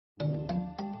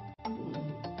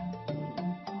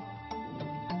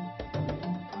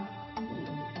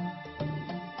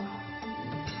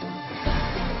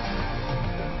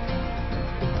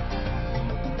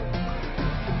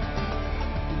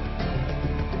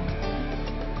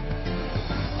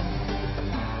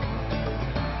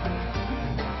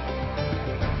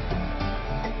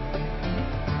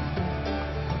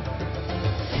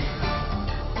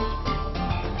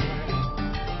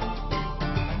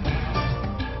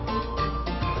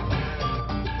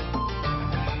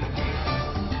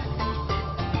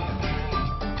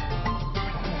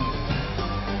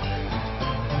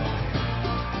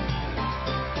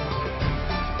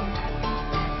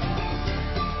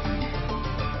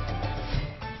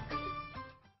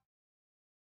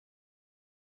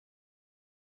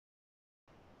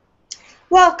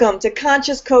Welcome to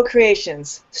Conscious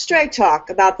Co-Creations, straight talk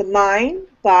about the mind,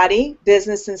 body,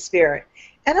 business, and spirit.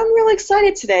 And I'm really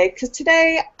excited today because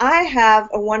today I have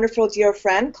a wonderful dear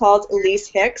friend called Elise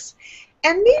Hicks.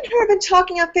 And me and her have been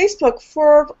talking on Facebook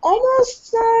for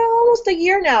almost a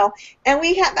year now. And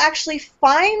we have actually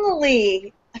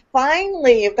finally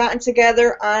have gotten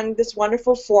together on this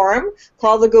wonderful forum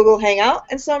called the Google Hangout.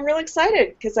 And so I'm really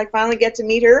excited because I finally get to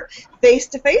meet her face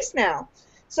to face now.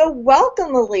 So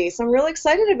welcome, Elise. I'm really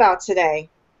excited about today.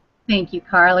 Thank you,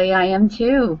 Carly. I am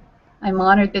too. I'm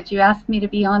honored that you asked me to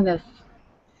be on this.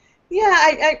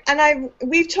 Yeah,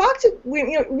 we've talked.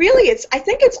 Really, I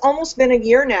think it's almost been a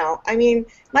year now. I mean,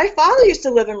 my father used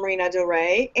to live in Marina del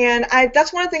Rey, and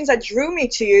that's one of the things that drew me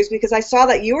to you is because I saw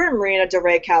that you were in Marina del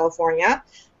Rey, California,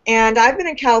 and I've been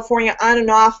in California on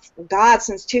and off, God,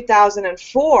 since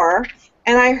 2004.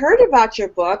 And I heard about your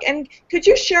book, and could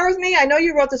you share with me, I know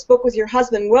you wrote this book with your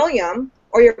husband, William,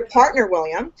 or your partner,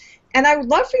 William, and I would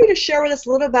love for you to share with us a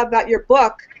little bit about your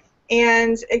book,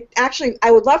 and actually,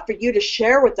 I would love for you to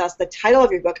share with us the title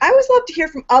of your book. I always love to hear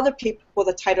from other people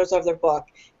the titles of their book,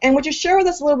 and would you share with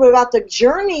us a little bit about the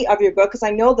journey of your book, because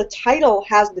I know the title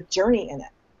has the journey in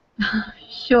it.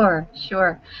 Sure.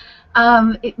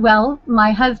 Well,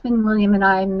 my husband, William, and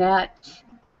I met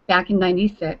back in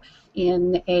 '96.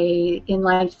 in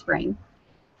Life Spring.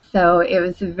 So it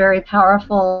was a very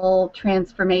powerful,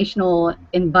 transformational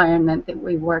environment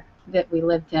that we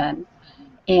lived in.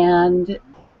 And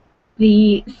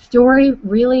the story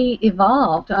really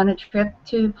evolved on a trip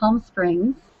to Palm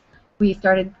Springs. We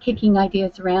started kicking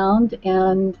ideas around,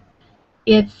 and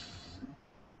it's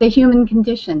the human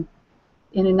condition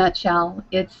in a nutshell.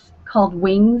 It's called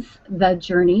Wings, the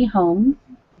Journey Home.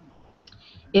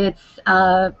 It's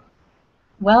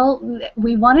well,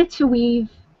 we wanted to weave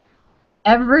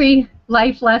every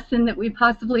life lesson that we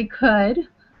possibly could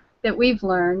that we've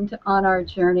learned on our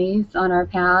journeys, on our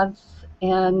paths,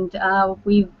 and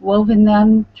we've woven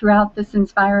them throughout this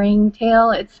inspiring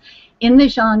tale. It's in the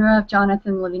genre of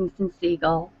Jonathan Livingston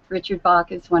Seagull. Richard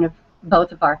Bach is one of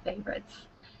both of our favorites,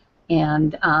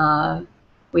 and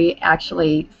we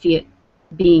actually see it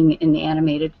being an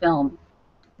animated film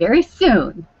very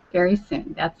soon. Very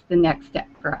soon. That's the next step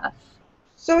for us.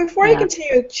 So before I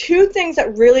continue, two things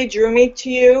that really drew me to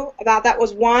you about that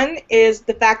was, one is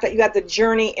the fact that you had the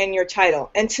journey in your title.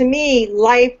 And to me,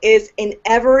 life is an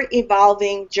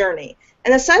ever-evolving journey.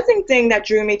 And the second thing that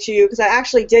drew me to you, because I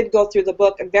actually did go through the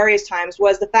book at various times,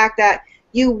 was the fact that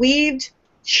you weaved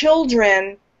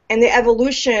children and the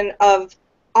evolution of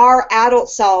our adult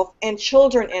self and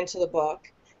children into the book.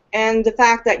 And the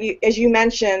fact that, as you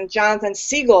mentioned, Jonathan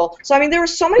Seagull. So, I mean, there were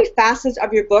so many facets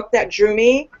of your book that drew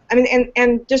me. I mean,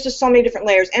 and there's just so many different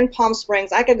layers. And Palm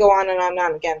Springs, I could go on and on and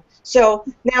on again. So,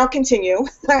 now continue.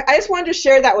 I just wanted to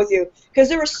share that with you, because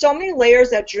there were so many layers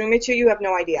that drew me to you, you have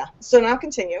no idea. So, now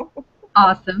continue.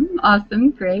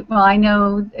 Awesome, great. Well, I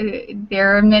know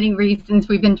there are many reasons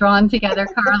we've been drawn together,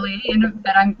 Carly,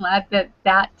 but I'm glad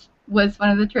that was one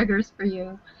of the triggers for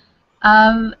you.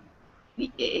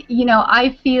 You know, I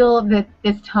feel that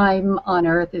this time on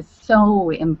Earth is so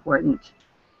important,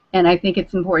 and I think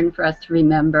it's important for us to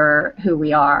remember who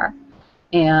we are.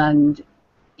 And,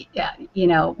 you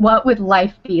know, what would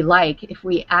life be like if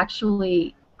we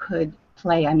actually could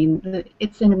play? I mean,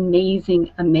 it's an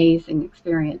amazing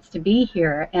experience to be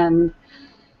here, and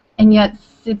yet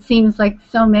it seems like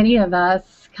so many of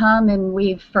us come and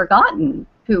we've forgotten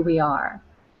who we are.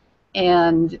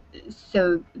 And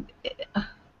so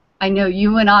I know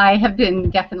you and I have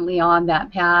been definitely on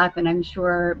that path, and I'm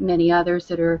sure many others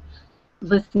that are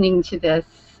listening to this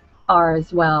are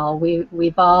as well.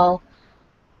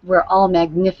 We're all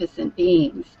magnificent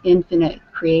beings, infinite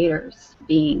creators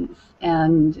beings,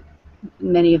 and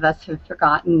many of us have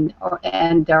forgotten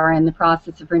and are in the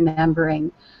process of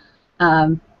remembering.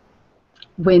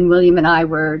 When William and I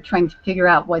were trying to figure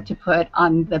out what to put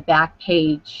on the back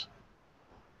page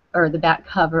or the back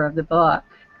cover of the book,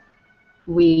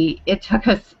 it took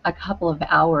us a couple of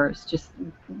hours just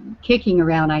kicking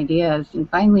around ideas, and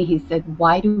finally he said,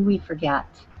 "Why do we forget?"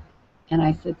 And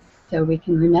I said, "So we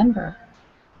can remember."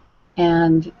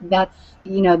 And that's,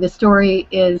 you know, the story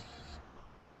is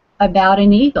about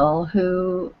an eagle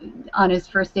who, on his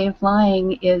first day of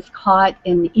flying, is caught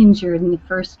and injured in the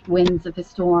first winds of a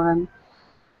storm.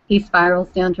 He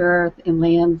spirals down to earth and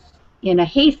lands in a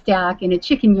haystack in a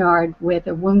chicken yard with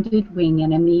a wounded wing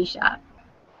and amnesia.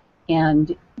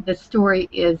 And the story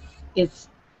is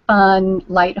fun,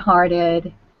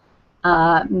 lighthearted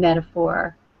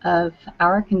metaphor of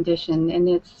our condition, and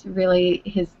it's really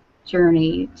his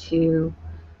journey to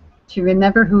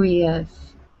remember who he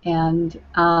is. And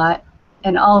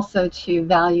also to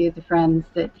value the friends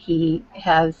that he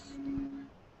has,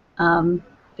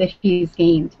 that he's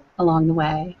gained along the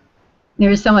way.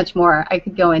 There's so much more I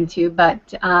could go into,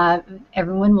 but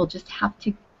everyone will just have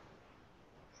to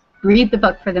read the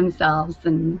book for themselves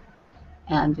and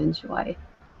enjoy.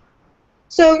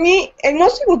 So me, and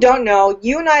most people don't know,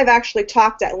 you and I have actually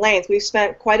talked at length. We've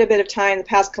spent quite a bit of time in the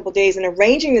past couple of days in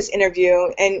arranging this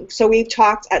interview, and so we've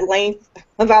talked at length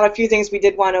about a few things we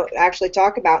did want to actually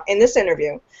talk about in this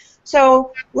interview.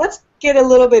 So let's get a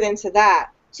little bit into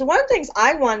that. So one of the things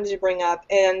I wanted to bring up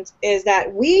is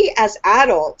that we as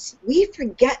adults, we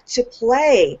forget to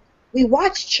play. We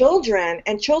watch children,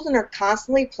 and children are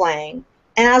constantly playing.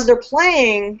 And as they're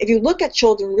playing, if you look at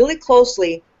children really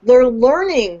closely, they're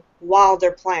learning while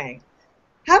they're playing.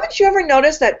 Haven't you ever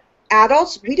noticed that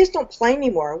adults, we just don't play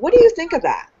anymore? What do you think of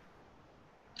that?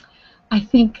 I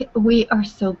think we are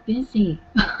so busy.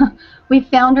 We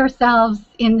found ourselves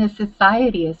in this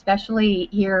society, especially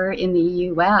here in the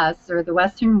U.S. or the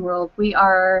Western world, we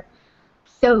are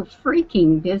so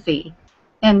freaking busy.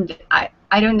 And I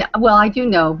don't know, well, I do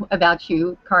know about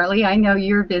you, Carly. I know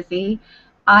you're busy.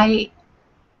 I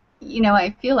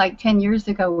feel like 10 years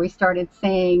ago we started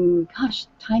saying, gosh,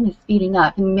 time is speeding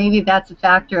up. And maybe that's a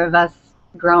factor of us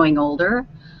growing older.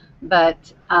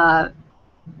 But I'm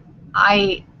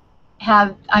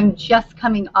just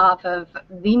coming off of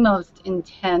the most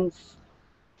intense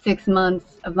 6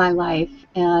 months of my life.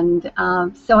 And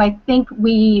so I think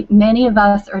many of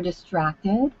us are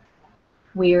distracted.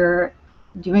 We're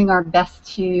doing our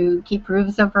best to keep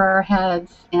roofs over our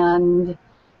heads and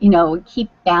keep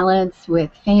balance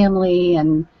with family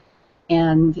and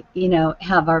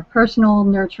have our personal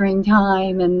nurturing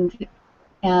time, and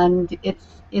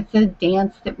it's a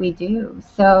dance that we do.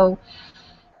 So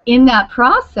in that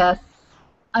process,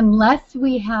 unless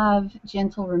we have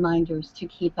gentle reminders to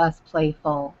keep us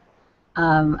playful,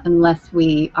 unless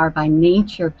we are by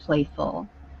nature playful,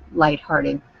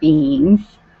 lighthearted beings,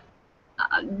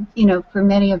 for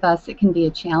many of us it can be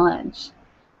a challenge.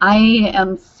 I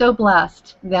am so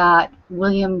blessed that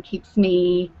William keeps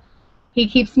me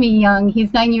young.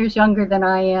 He's 9 years younger than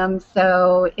I am,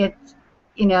 so it's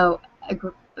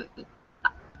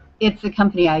it's the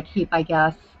company I keep, I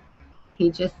guess. He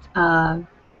just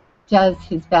does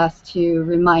his best to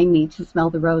remind me to smell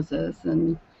the roses,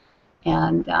 and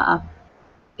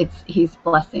he's a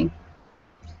blessing.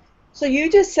 So you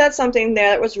just said something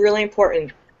there that was really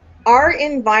important. Our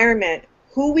environment,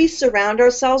 who we surround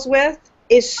ourselves with,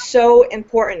 is so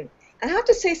important. And I have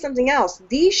to say something else.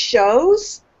 These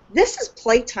shows, this is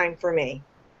playtime for me.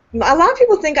 A lot of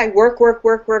people think I work,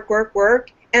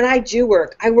 and I do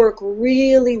work. I work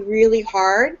really, really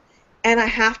hard, and I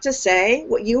have to say,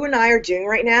 what you and I are doing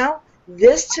right now,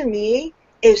 this to me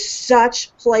is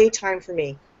such playtime for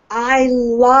me. I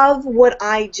love what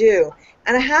I do,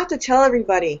 and I have to tell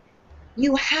everybody,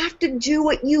 you have to do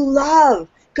what you love,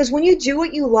 because when you do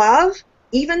what you love,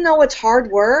 even though it's hard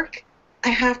work, I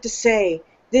have to say,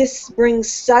 this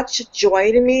brings such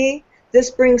joy to me. This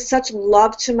brings such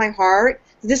love to my heart.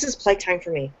 This is playtime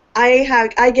for me.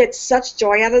 I get such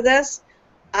joy out of this.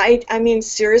 I mean,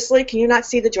 seriously, can you not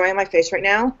see the joy on my face right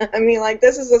now? I mean, like,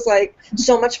 this is just like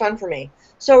so much fun for me.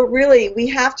 So really, we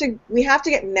have to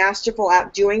get masterful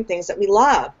at doing things that we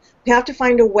love. We have to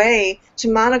find a way to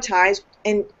monetize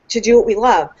and to do what we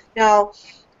love. Now,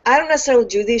 I don't necessarily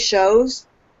do these shows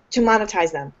to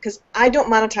monetize them, because I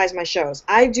don't monetize my shows.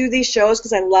 I do these shows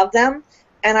because I love them,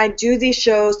 and I do these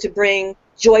shows to bring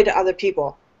joy to other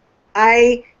people.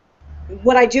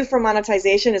 What I do for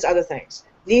monetization is other things.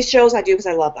 These shows I do because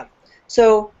I love them.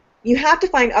 So you have to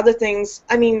find other things.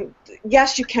 I mean,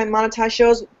 yes, you can monetize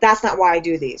shows. That's not why I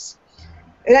do these.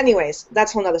 And anyways,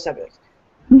 that's a whole other subject.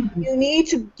 You need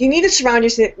to surround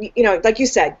yourself, like you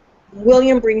said,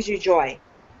 William brings you joy.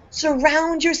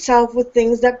 Surround yourself with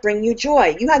things that bring you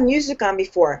joy. You had music on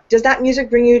before. Does that music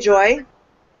bring you joy?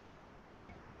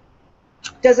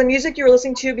 Does the music you were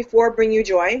listening to before bring you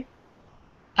joy?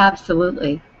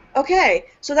 Absolutely. Okay,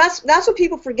 so that's what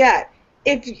people forget.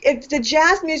 If the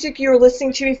jazz music you were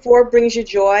listening to before brings you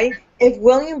joy, if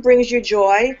William brings you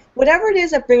joy, whatever it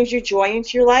is that brings you joy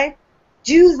into your life,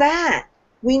 do that.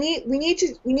 We need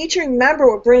to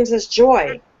remember what brings us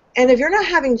joy. And if you're not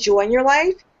having joy in your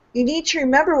life, you need to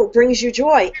remember what brings you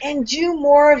joy and do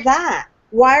more of that.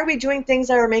 Why are we doing things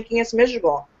that are making us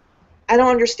miserable? I don't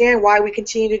understand why we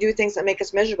continue to do things that make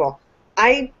us miserable.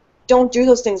 I don't do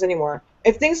those things anymore.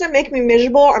 If things that make me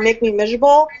miserable or make me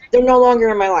miserable, they're no longer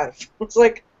in my life. It's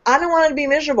like, I don't want to be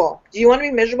miserable. Do you want to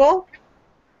be miserable?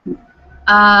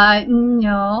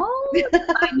 No.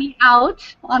 Find me out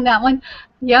on that one.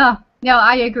 Yeah. No,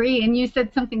 I agree. And you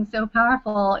said something so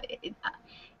powerful.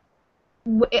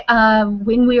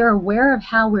 When we are aware of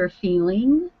how we're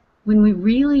feeling, when we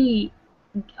really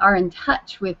are in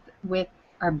touch with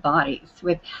our bodies,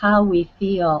 with how we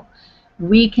feel,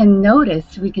 we can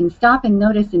notice, we can stop and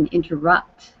notice and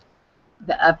interrupt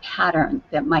a pattern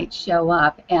that might show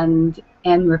up and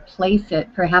replace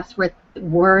it, perhaps with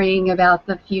worrying about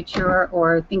the future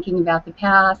or thinking about the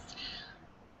past.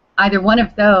 Either one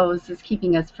of those is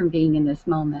keeping us from being in this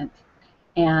moment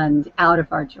and out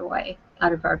of our joy,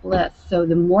 out of our bliss. So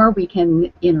the more we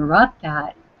can interrupt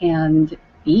that and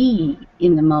be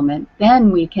in the moment,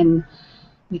 then we can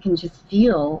just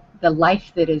feel the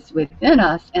life that is within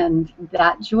us, and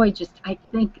that joy just, I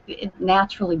think, it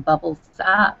naturally bubbles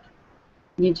up.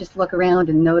 You just look around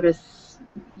and notice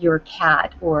your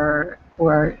cat or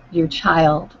your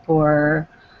child, or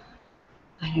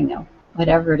I don't know,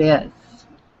 whatever it is.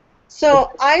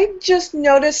 So I just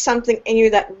noticed something in you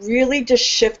that really just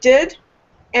shifted.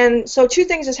 And so two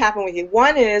things has happened with you.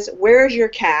 One is, where's your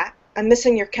cat? I'm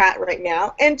missing your cat right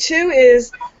now. And two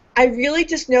is, I really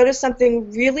just noticed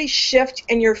something really shift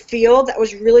in your field that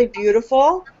was really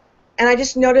beautiful. And I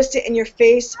just noticed it in your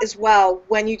face as well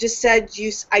when you just said,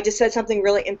 I just said something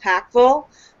really impactful.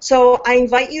 So I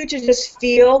invite you to just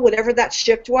feel whatever that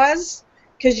shift was,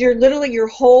 because you're literally, your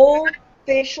whole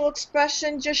facial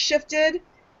expression just shifted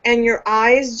and your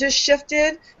eyes just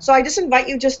shifted. So I just invite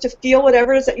you just to feel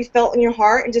whatever it is that you felt in your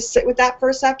heart and just sit with that for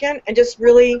a second and just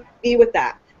really be with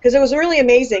that, because it was really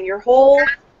amazing. Your whole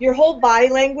body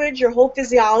language, your whole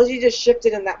physiology just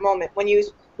shifted in that moment when you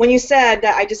said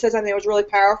that. I just said something that was really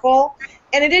powerful,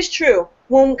 and it is true.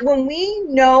 When we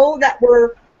know that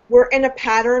we're in a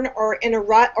pattern or in a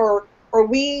rut, or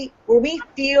we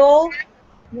feel,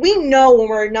 we know when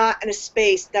we're not in a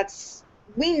space that's,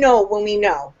 we know when we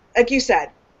know, like you said,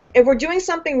 if we're doing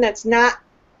something that's not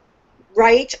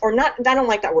right, or not, I don't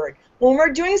like that word, when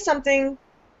we're doing something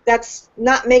that's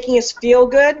not making us feel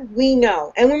good, we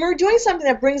know. And when we're doing something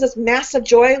that brings us massive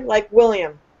joy, like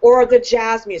William, or the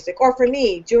jazz music, or for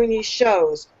me, doing these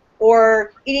shows,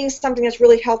 or eating something that's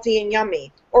really healthy and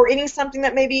yummy, or eating something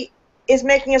that maybe is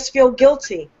making us feel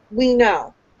guilty, we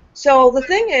know. So the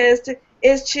thing is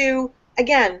to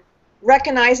again,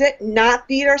 recognize it, not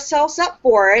beat ourselves up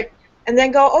for it, and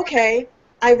then go, okay,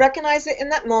 I recognize it in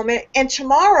that moment, and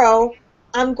tomorrow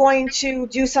I'm going to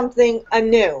do something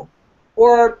anew,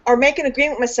 or make an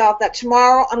agreement with myself that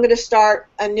tomorrow I'm going to start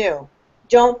anew.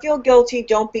 Don't feel guilty.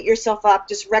 Don't beat yourself up.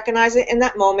 Just recognize it in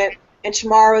that moment, and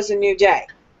tomorrow is a new day.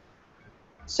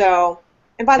 So,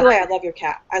 and by the way, I love your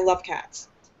cat. I love cats.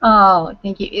 Oh,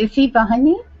 thank you. Is he behind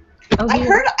me? Oh, I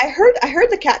heard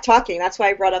the cat talking. That's why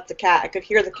I brought up the cat. I could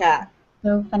hear the cat.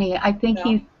 So funny. I think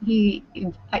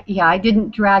yeah, I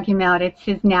didn't drag him out. It's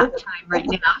his nap time right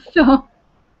now. So.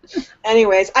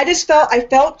 Anyways, I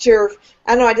felt your,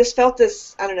 I don't know, I just felt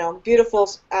this, I don't know, beautiful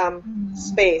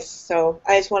space. So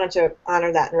I just wanted to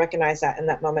honor that and recognize that in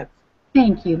that moment.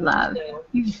 Thank you, love.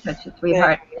 You're such a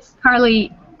sweetheart.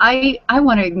 Carly, I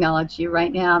want to acknowledge you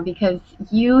right now, because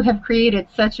you have created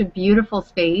such a beautiful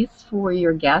space for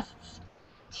your guests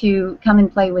to come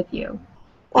and play with you.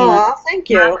 Aw, thank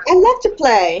you. I love to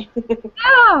play.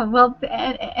 Yeah, well,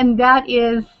 and that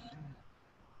is,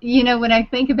 you know, when I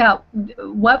think about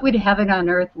what would heaven on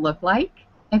earth look like,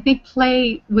 I think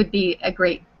play would be a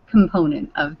great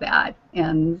component of that.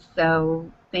 And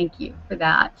so thank you for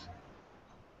that.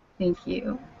 Thank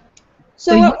you.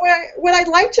 So where I'd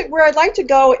like to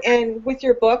go in with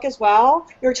your book as well,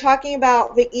 you're talking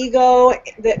about the ego,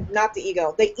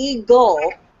 the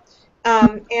eagle,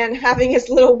 and having his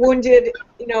little wounded,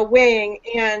 wing,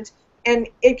 and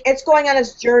it's going on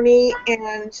its journey,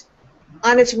 and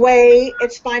on its way,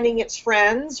 it's finding its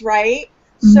friends, right?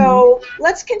 Mm-hmm. So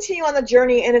let's continue on the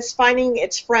journey, and it's finding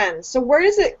its friends. So where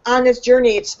is it on its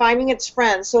journey? It's finding its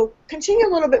friends. So continue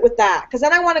a little bit with that, because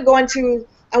then I want to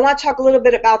talk a little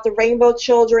bit about the rainbow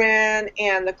children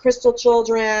and the crystal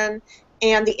children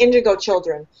and the indigo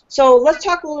children. So let's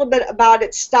talk a little bit about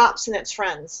its stops and its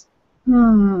friends.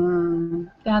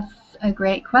 That's a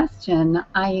great question.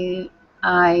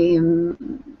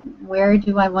 Where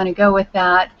do I want to go with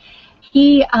that?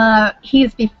 He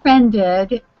has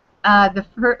befriended,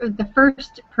 the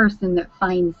first person that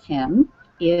finds him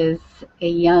is a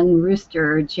young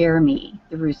rooster, Jeremy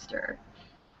the rooster.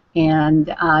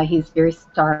 And he's very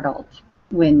startled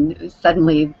when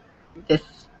suddenly this,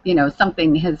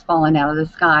 something has fallen out of the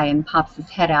sky and pops his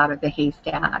head out of the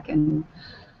haystack. And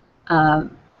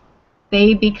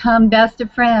they become best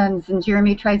of friends, and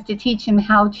Jeremy tries to teach him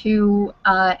how to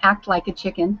act like a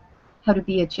chicken, how to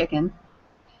be a chicken.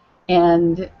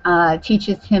 and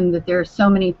teaches him that there are so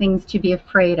many things to be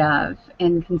afraid of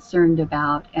and concerned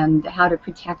about, and how to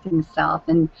protect himself.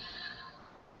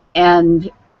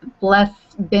 And bless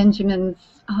Benjamin's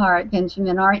heart,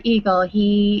 Benjamin, our eagle.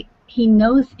 He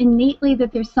knows innately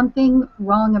that there's something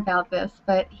wrong about this,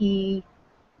 but he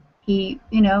he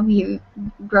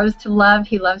grows to love.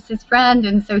 He loves his friend,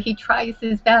 and so he tries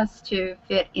his best to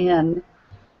fit in.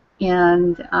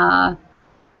 And I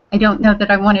don't know that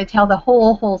I want to tell the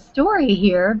whole story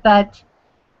here, but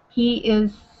he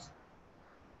is.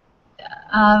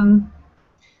 Okay,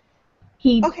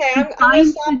 He I'm going to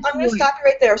finds stop. his I'm going to voice. stop you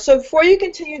right there. So before you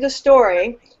continue the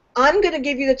story, I'm going to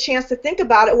give you the chance to think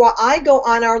about it while I go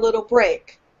on our little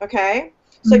break. Okay?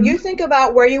 So you think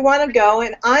about where you want to go,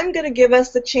 and I'm going to give us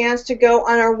the chance to go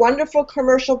on our wonderful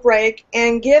commercial break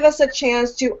and give us a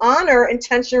chance to honor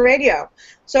Intention Radio.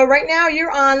 So right now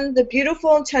you're on the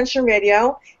beautiful Intention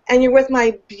Radio, and you're with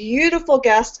my beautiful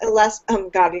guest,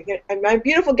 my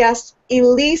beautiful guest,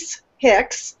 Elise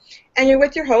Hicks. And you're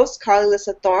with your host,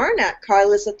 Alyssa Thorne, at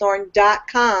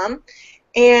AlyssaThorne.com.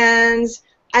 And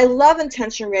I love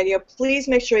Intention Radio. Please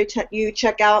make sure you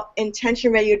check out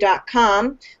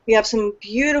IntentionRadio.com. We have some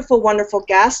beautiful, wonderful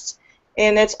guests,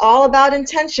 and it's all about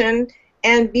intention.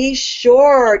 And be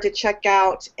sure to check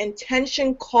out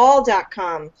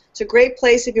IntentionCall.com. It's a great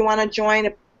place if you want to join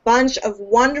a bunch of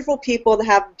wonderful people that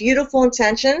have beautiful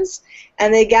intentions,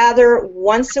 and they gather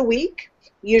once a week,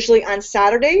 usually on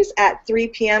Saturdays at 3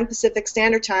 p.m. Pacific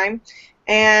Standard Time,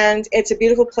 and it's a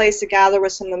beautiful place to gather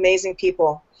with some amazing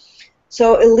people.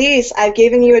 So, Elise, I've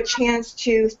given you a chance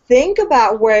to think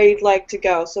about where you'd like to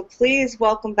go, so please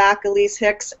welcome back Elise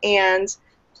Hicks, and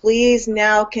please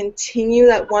now continue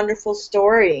that wonderful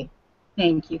story.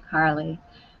 Thank you, Carly.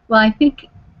 Well, I think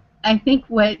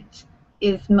what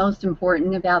is most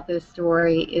important about this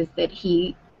story is that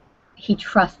he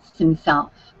trusts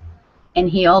himself, and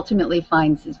he ultimately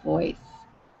finds his voice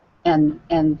and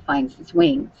finds his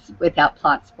wings without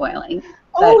plot spoiling.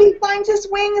 Oh, he finds his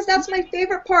wings. That's my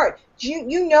favorite part.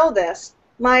 You know this.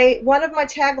 One of my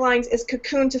taglines is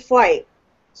cocoon to flight.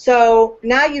 So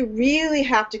now you really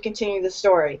have to continue the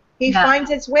story. He finds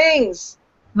his wings.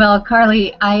 Well,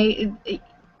 Carly, I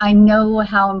know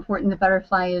how important the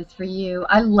butterfly is for you.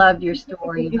 I love your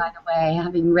story, by the way,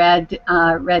 having read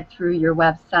through your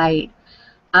website.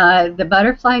 The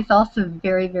butterfly is also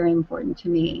very, very important to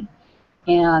me.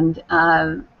 And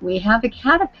we have a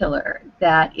caterpillar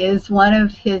that is one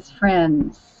of his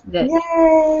friends. Yay!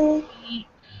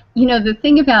 The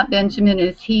thing about Benjamin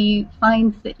is he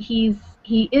finds that he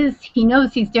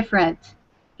knows he's different.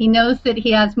 He knows that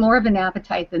he has more of an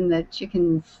appetite than the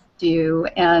chickens do.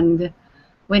 And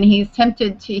when he's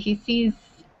tempted to, he sees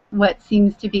what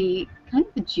seems to be kind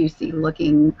of a juicy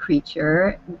looking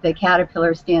creature. The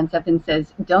caterpillar stands up and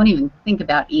says, "Don't even think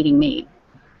about eating me."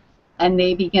 And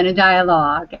they begin a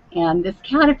dialogue. And this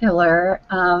caterpillar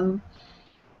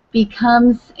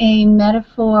becomes a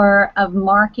metaphor of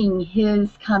marking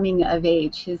his coming of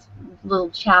age, his little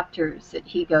chapters that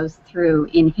he goes through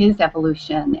in his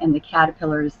evolution. And the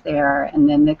caterpillar is there, and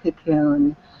then the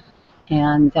cocoon.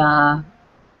 And the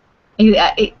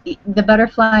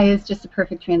butterfly is just a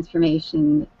perfect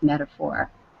transformation metaphor.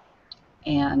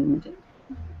 And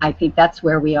I think that's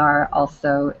where we are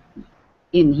also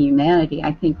in humanity.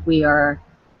 I think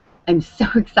I'm so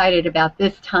excited about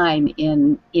this time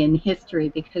in history,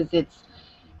 because it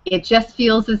just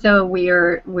feels as though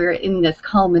we're in this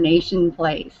culmination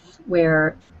place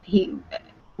where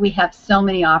we have so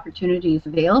many opportunities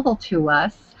available to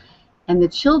us, and the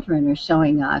children are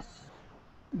showing us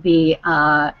the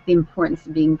importance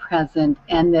of being present,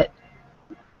 and that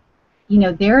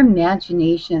their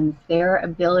imaginations, their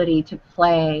ability to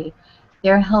play,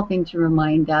 they're helping to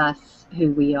remind us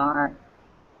who we are,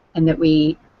 and that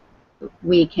we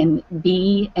can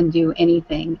be and do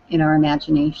anything in our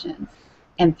imaginations,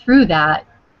 and through that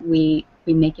we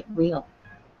make it real.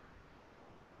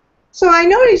 So I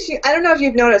don't know if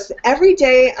you've noticed, every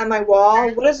day on my wall,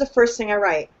 what is the first thing I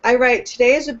write? I write,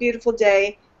 "Today is a beautiful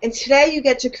day, and today you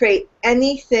get to create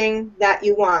anything that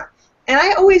you want." And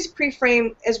I always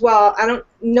pre-frame as well. I don't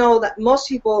know that most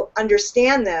people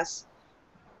understand this.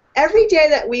 Every day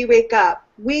that we wake up,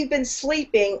 we've been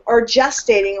sleeping or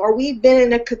gestating, or we've been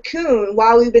in a cocoon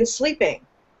while we've been sleeping.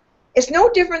 It's no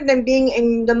different than being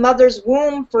in the mother's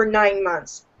womb for 9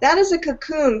 months. That is a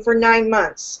cocoon for 9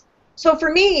 months. So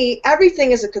for me,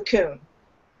 everything is a cocoon.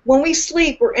 When we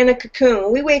sleep, we're in a cocoon.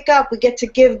 When we wake up, we get to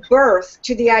give birth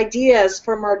to the ideas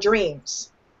from our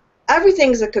dreams.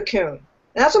 Everything's a cocoon.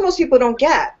 And that's what most people don't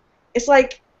get. It's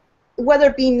like, whether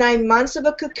it be 9 months of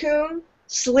a cocoon,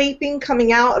 sleeping,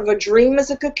 coming out of a dream as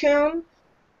a cocoon,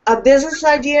 A business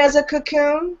idea is a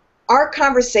cocoon. Our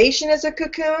conversation is a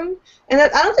cocoon. And I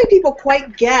don't think people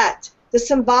quite get the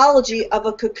symbology of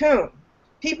a cocoon.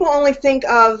 People only think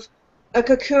of a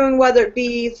cocoon, whether it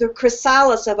be the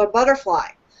chrysalis of a butterfly.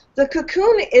 The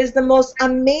cocoon is the most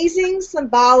amazing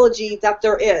symbology that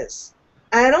there is.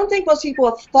 And I don't think most people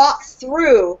have thought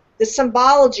through the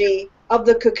symbology of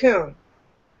the cocoon.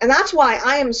 And that's why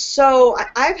I am so,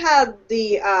 I've had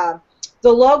the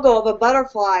logo of a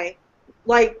butterfly,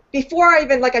 like before I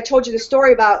even, like I told you the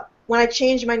story about when I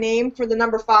changed my name for the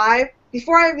number 5,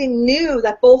 before I even knew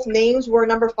that both names were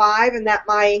number 5 and that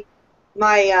my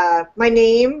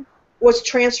name was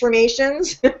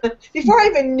transformations, before I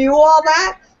even knew all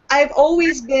that, I've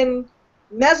always been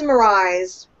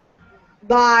mesmerized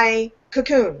by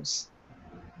cocoons.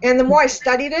 And the more I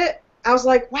studied it, I was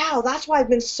like, wow, that's why I've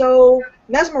been so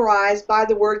mesmerized by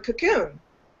the word cocoon.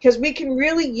 Because we can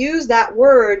really use that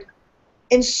word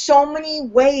in so many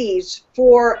ways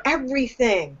for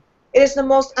everything. It is the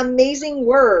most amazing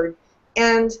word,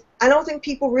 and I don't think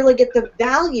people really get the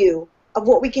value of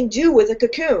what we can do with a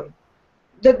cocoon.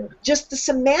 Just the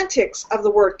semantics of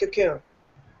the word cocoon.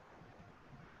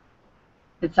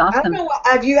 It's awesome. I don't know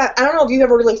if you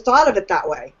ever really thought of it that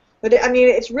way, but I mean,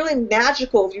 it's really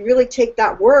magical if you really take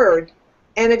that word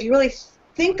and if you really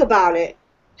think about it,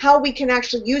 how we can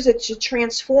actually use it to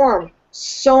transform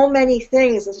so many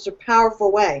things in such a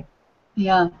powerful way.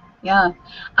 Yeah, yeah.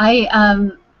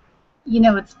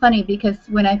 It's funny because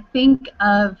when I think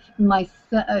of my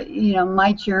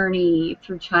journey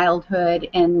through childhood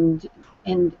and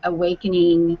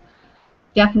awakening,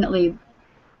 definitely,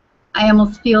 I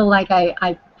almost feel like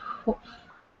I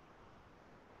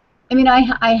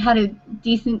had a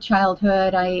decent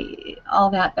childhood, all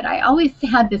that, but I always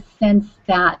had this sense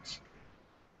that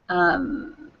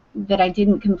I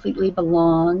didn't completely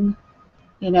belong.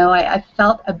 I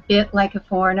felt a bit like a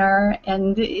foreigner,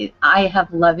 and I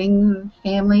have loving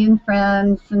family and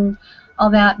friends and all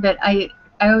that, but I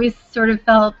always sort of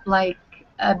felt like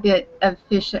a bit of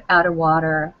fish out of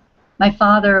water. My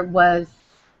father was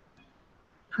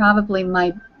probably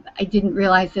I didn't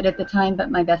realize it at the time,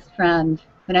 but my best friend.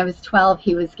 When I was 12,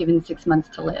 he was given 6 months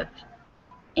to live.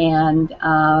 And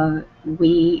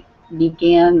we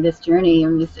began this journey. It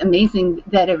was amazing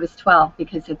that it was 12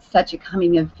 because it's such a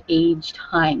coming of age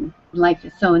time. Life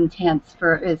is so intense,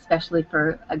 especially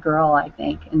for a girl, I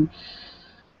think.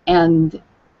 And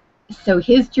so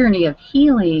his journey of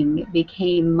healing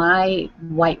became my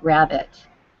white rabbit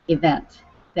event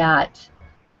that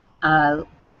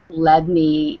led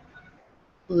me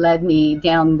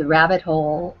down the rabbit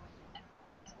hole.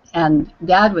 And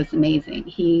Dad was amazing.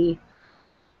 He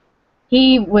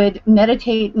would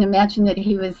meditate and imagine that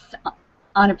he was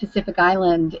on a Pacific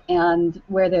island, and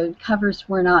where the covers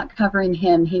were not covering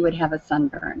him, he would have a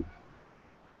sunburn.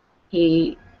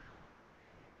 He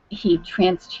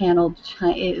trans-channeled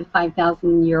a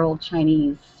 5,000-year-old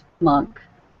Chinese monk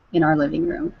in our living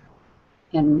room.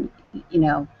 And,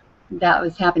 that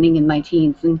was happening in my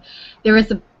teens. And there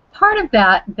was a part of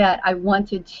that I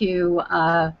wanted to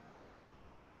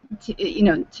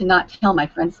not tell my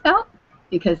friends about,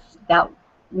 because that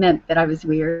meant that I was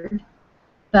weird.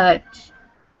 But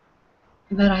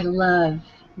I love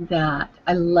that.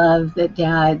 I love that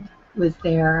Dad was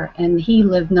there, and he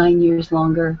lived 9 years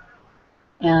longer.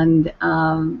 And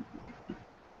I'm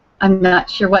not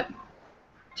sure what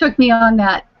took me on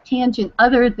that tangent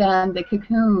other than the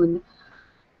cocoon.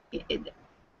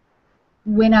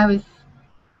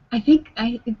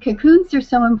 Cocoons are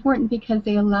so important because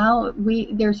they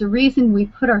there's a reason we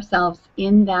put ourselves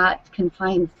in that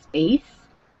confined space.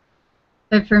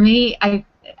 But for me, I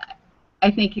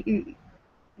think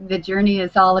the journey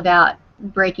is all about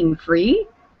breaking free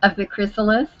of the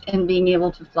chrysalis and being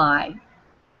able to fly.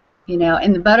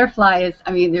 And the butterfly is,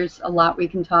 there's a lot we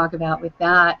can talk about with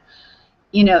that.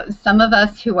 Some of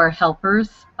us who are helpers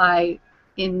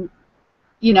in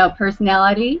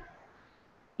personality,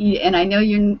 and I know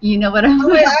you know what I'm.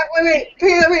 Wait,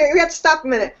 we have to stop a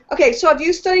minute. Okay, so have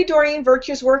you studied Doreen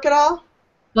Virtue's work at all?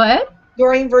 What?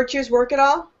 Doreen Virtue's work at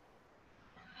all?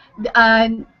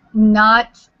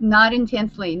 Not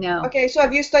intensely, no. Okay, so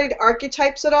have you studied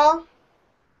archetypes at all?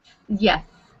 Yes.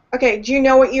 Okay, do you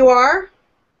know what you are?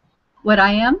 What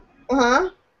I am? Uh-huh.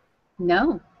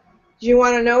 No. Do you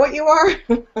want to know what you are?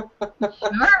 Sure.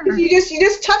 You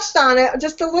just touched on it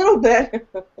just a little bit.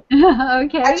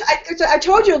 Okay. I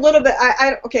told you a little bit.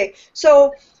 Okay.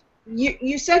 So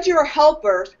you said you're a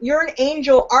helper. You're an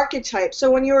angel archetype.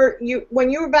 So when you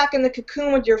were back in the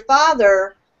cocoon with your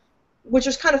father, which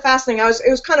was kind of fascinating. It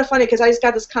was kind of funny because I just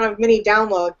got this kind of mini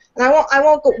download, and I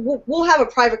won't go. We'll have a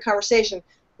private conversation.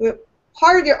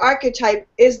 part of your archetype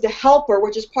is the helper,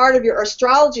 which is part of your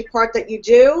astrology part that you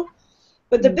do.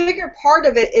 But the bigger part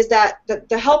of it is that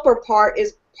the helper part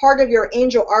is part of your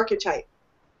angel archetype.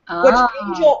 Which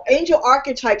angel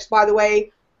archetypes, by the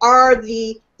way, are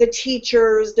the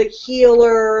teachers, the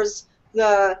healers,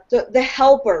 the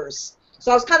helpers.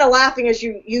 So I was kind of laughing as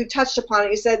you touched upon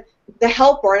it. You said the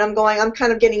helper, and I'm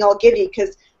kind of getting all giddy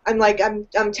because I'm like I'm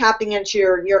tapping into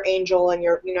your angel and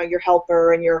your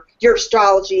helper and your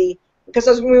astrology. Because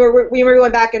as we were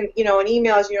going back and in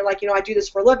emails, and you're like, I do this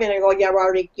for a living, and I go, yeah, we're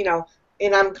already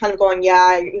and I'm kind of going,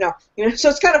 yeah, so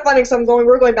it's kind of funny because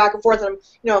we're going back and forth, and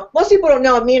most people don't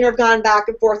know, me and her have gone back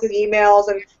and forth with emails,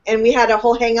 and we had a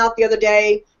whole hangout the other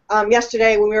day,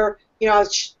 yesterday when we were,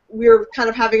 we were kind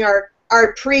of having our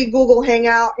pre-Google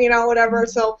hangout, whatever,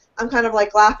 so I'm kind of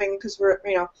like laughing because we're,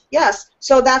 yes,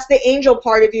 so that's the angel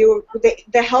part of you,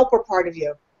 the helper part of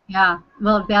you. Yeah,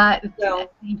 well,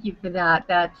 thank you for that.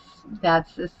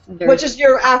 That's very. Which is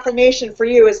your affirmation for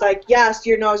you is like, yes,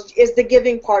 is the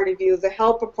giving part of you, the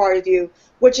helper part of you,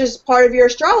 which is part of your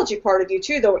astrology part of you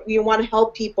too. Though you want to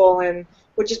help people, and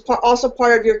which is also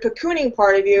part of your cocooning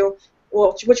part of you,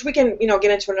 which we can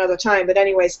get into another time. But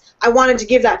anyways, I wanted to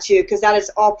give that to you because that is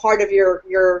all part of your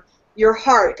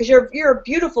heart, because you're a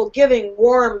beautiful, giving,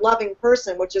 warm, loving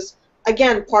person, which is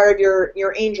again part of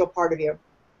your angel part of you.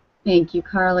 Thank you,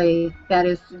 Carly.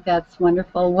 That's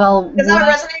wonderful. Well, does that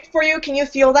resonate for you? Can you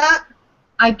feel that?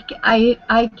 I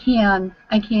can.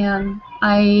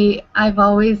 I've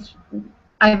always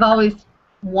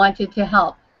wanted to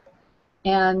help,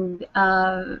 and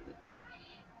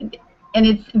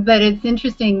it's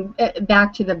interesting.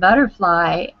 Back to the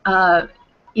butterfly.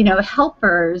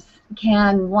 Helpers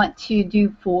can want to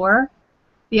do for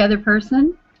the other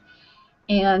person,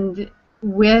 and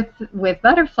with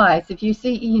butterflies, if you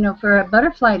see, for a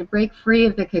butterfly to break free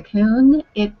of the cocoon,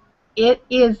 it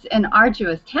is an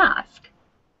arduous task.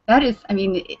 That is,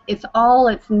 it's all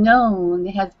it's known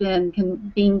has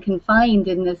been being confined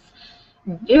in this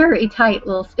very tight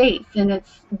little space, and it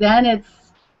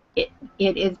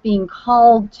is being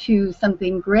called to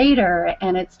something greater,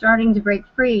 and it's starting to break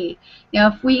free. Now,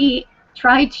 if we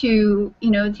try to,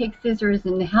 take scissors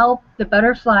and help the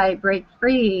butterfly break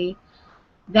free,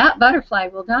 that butterfly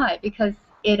will die because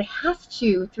it has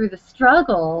to, through the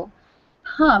struggle,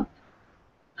 pump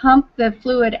the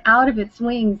fluid out of its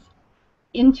wings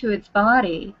into its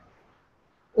body.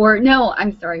 Or no,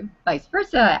 I'm sorry, vice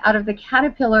versa, out of the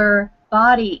caterpillar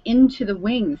body into the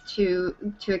wings to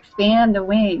expand the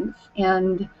wings.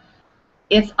 And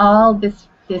it's all this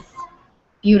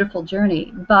beautiful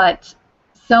journey. But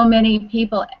so many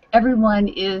people, everyone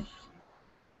is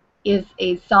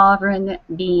a sovereign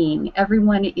being.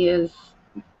 Everyone is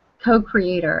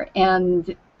co-creator,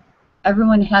 and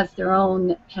everyone has their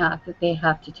own path that they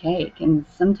have to take. And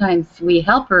sometimes we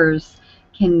helpers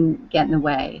can get in the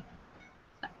way.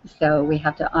 So we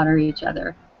have to honor each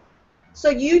other. So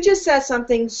you just said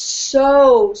something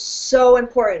so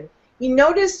important. You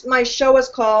notice my show is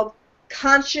called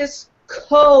Conscious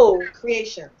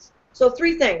Co-Creations. So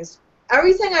 3 things.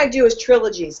 Everything I do is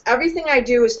trilogies. Everything I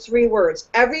do is 3 words.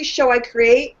 Every show I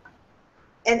create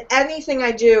and anything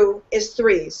I do is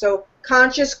 3. So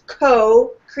conscious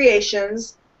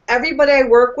co-creations. Everybody I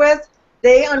work with,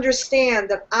 they understand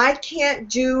that I can't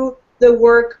do the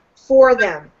work for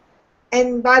them.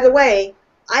 And by the way,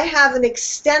 I have an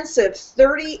extensive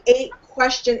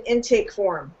 38-question intake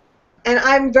form. And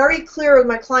I'm very clear with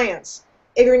my clients.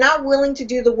 If you're not willing to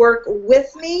do the work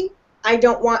with me, I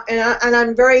don't want,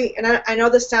 I know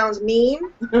this sounds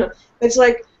mean, it's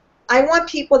like, I want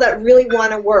people that really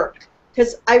want to work,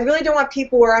 because I really don't want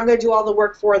people where I'm going to do all the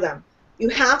work for them. You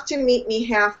have to meet me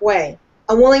halfway.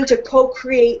 I'm willing to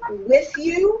co-create with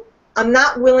you. I'm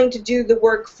not willing to do the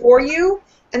work for you,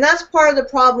 and that's part of the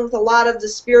problem with a lot of the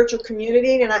spiritual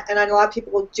community, and I know a lot of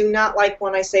people do not like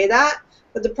when I say that,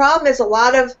 but the problem is a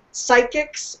lot of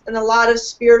psychics and a lot of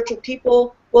spiritual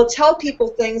people will tell people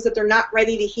things that they're not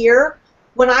ready to hear.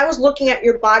 When I was looking at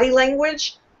your body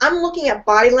language, I'm looking at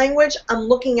body language, I'm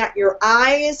looking at your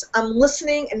eyes, I'm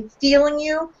listening and feeling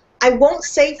you. I won't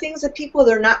say things that people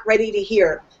are not ready to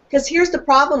hear. Because here's the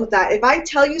problem with that. If I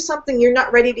tell you something you're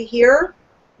not ready to hear,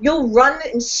 you'll run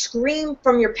and scream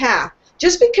from your path.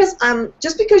 Just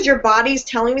because your body's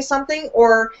telling me something,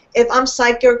 or if I'm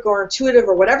psychic or intuitive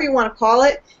or whatever you want to call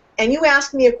it, and you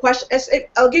ask me a question,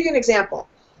 I'll give you an example.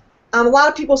 A lot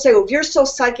of people say, well, if you're so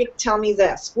psychic, tell me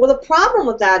this. Well, the problem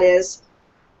with that is,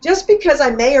 just because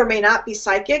I may or may not be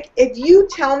psychic, if you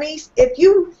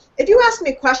ask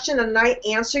me a question and I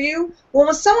answer you, well,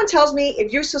 when someone tells me,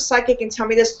 if you're so psychic and tell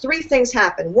me this, 3 things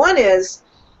happen. One is,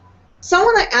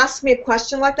 someone that asks me a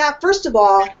question like that, first of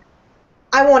all,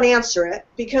 I won't answer it,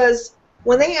 because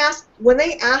when they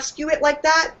ask you it like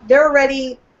that, they're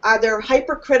already either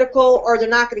hypercritical or they're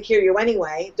not going to hear you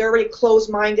anyway. They're already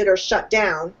closed-minded or shut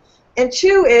down. And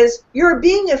two is, you're a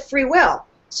being of free will.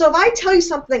 So if I tell you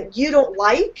something you don't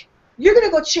like, you're going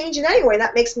to go change it anyway.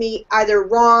 That makes me either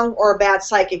wrong or a bad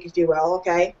psychic, if you will,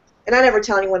 okay? And I never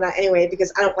tell anyone that anyway,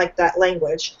 because I don't like that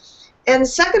language. And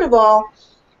second of all,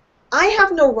 I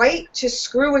have no right to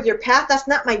screw with your path. That's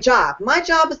not my job. My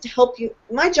job is to help you.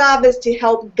 My job is to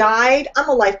help guide. I'm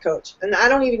a life coach, and I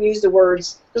don't even use the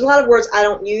words. There's a lot of words I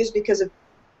don't use because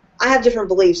I have different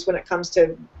beliefs when it comes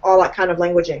to all that kind of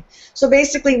languaging. So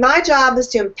basically, my job is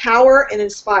to empower and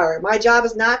inspire. My job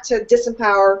is not to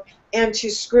disempower and to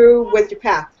screw with your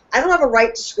path. I don't have a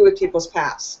right to screw with people's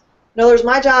paths. In other words,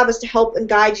 my job is to help and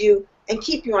guide you and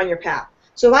keep you on your path.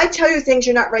 So if I tell you things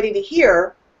you're not ready to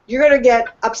hear, you're going to get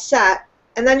upset,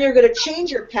 and then you're going to change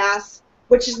your path,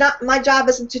 which is not my job.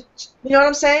 Isn't to, you know what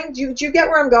I'm saying? Do you get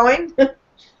where I'm going?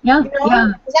 Yeah, you know?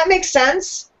 yeah. Does that make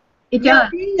sense? It You're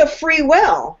does. being of free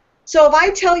will. So if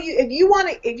I tell you,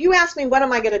 if you ask me when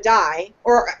am I going to die,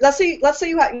 or let's say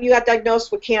you got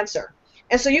diagnosed with cancer,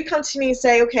 and so you come to me and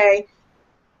say, okay,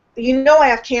 you know I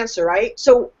have cancer, right?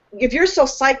 So if you're so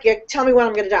psychic, tell me when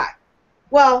I'm going to die.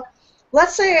 Well,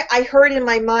 let's say I heard in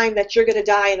my mind that you're going to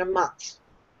die in a month.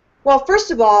 Well, first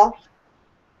of all,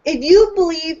 if you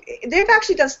believe, they've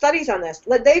actually done studies on this.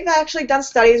 They've actually done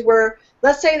studies where,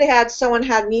 let's say someone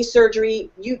had knee surgery,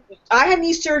 I had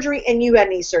knee surgery and you had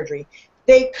knee surgery.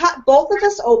 They cut both of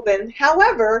us open.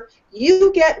 However,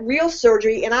 you get real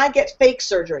surgery and I get fake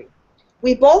surgery.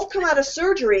 We both come out of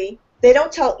surgery. They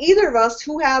don't tell either of us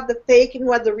who had the fake and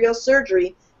who had the real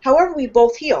surgery. However, we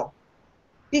both heal.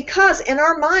 Because in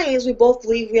our minds, we both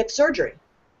believe we had surgery.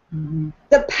 Mm-hmm.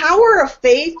 The power of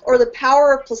faith or the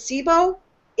power of placebo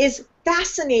is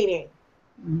fascinating.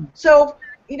 Mm-hmm. So,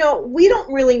 you know, we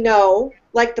don't really know,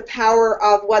 like, the power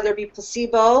of whether it be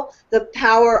placebo, the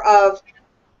power of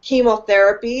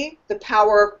chemotherapy, the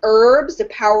power of herbs, the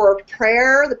power of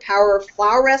prayer, the power of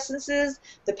flower essences,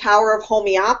 the power of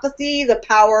homeopathy, the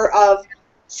power of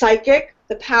psychic,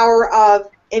 the power of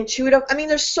intuitive. I mean,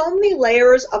 there's so many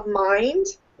layers of mind,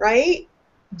 right?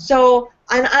 So,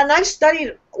 and I've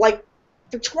studied, like,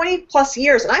 for 20 plus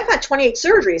years, and I've had 28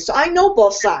 surgeries, so I know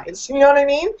both sides, you know what I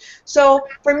mean? So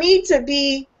for me to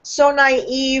be so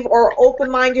naive or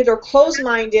open-minded or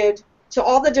closed-minded to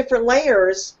all the different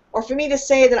layers, or for me to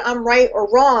say that I'm right or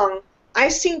wrong,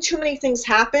 I've seen too many things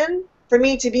happen for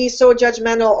me to be so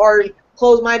judgmental or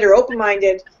closed-minded or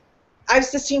open-minded.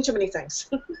 I've just seen too many things.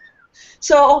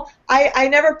 So I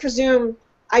never presume.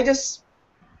 I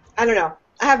don't know.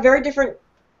 I have very different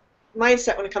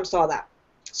mindset when it comes to all that.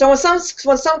 So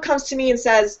when someone comes to me and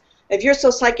says, if you're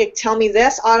so psychic, tell me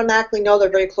this, automatically know they're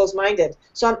very closed-minded.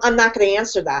 So I'm not going to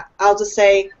answer that. I'll just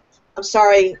say, I'm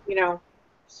sorry, you know,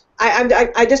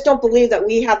 I just don't believe that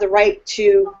we have the right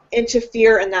to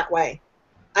interfere in that way.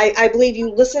 I believe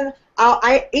you listen.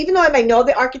 Even though I may know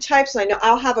the archetypes and I know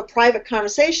I'll have a private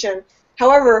conversation,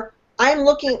 however, I'm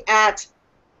looking at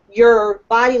your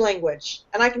body language,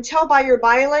 and I can tell by your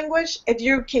body language if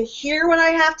you can hear what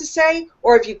I have to say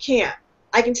or if you can't.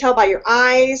 I can tell by your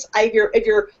eyes, if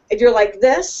you're like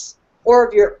this,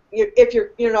 or if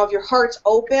your heart's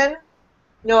open, you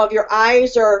know, if your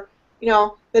eyes are, you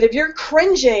know, that if you're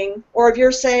cringing or if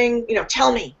you're saying, you know,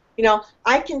 tell me, you know,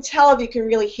 I can tell if you can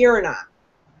really hear or not.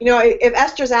 You know, if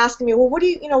Esther's asking me, well, what do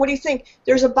you think?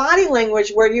 There's a body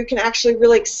language where you can actually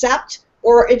really accept,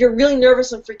 or if you're really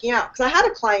nervous and freaking out. Because I had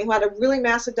a client who had a really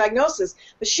massive diagnosis,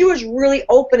 but she was really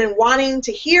open and wanting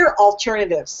to hear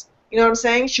alternatives. You know what I'm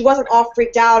saying? She wasn't all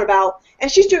freaked out about, and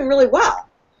she's doing really well.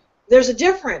 There's a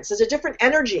difference. There's a different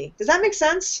energy. Does that make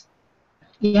sense?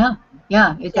 Yeah,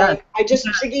 it does. I just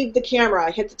jiggied the camera.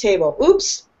 I hit the table.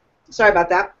 Oops. Sorry about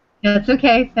that. That's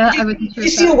okay. Did you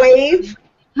see a wave?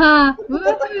 Huh.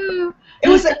 Woo-hoo. It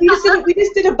was like we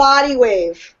just did a body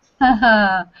wave.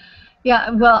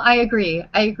 Yeah, well, I agree,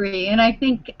 and I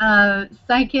think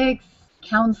psychics,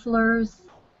 counselors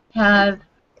have.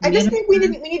 I just think we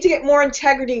need to get more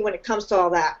integrity when it comes to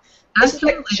all that.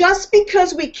 Absolutely. Like, just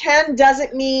because we can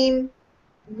doesn't mean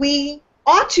we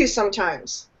ought to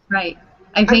sometimes. Right.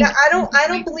 I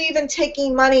don't believe in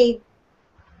taking money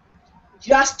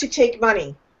just to take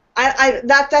money.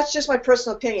 That's just my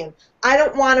personal opinion. I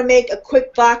don't want to make a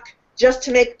quick buck just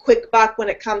to make a quick buck when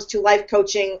it comes to life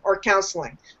coaching or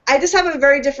counseling. I just have a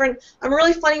very different. I'm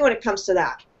really funny when it comes to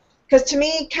that, because to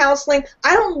me, counseling.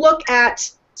 I don't look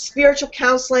at spiritual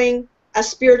counseling as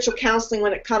spiritual counseling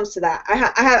when it comes to that.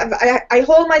 I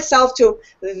hold myself to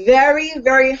very,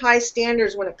 very high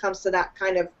standards when it comes to that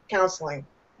kind of counseling.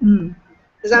 Mm.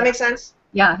 Does that make sense?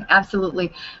 Yeah,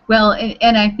 absolutely. Well,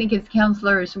 and I think as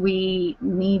counselors, we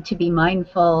need to be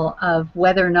mindful of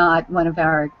whether or not one of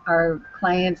our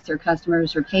clients or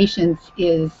customers or patients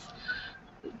is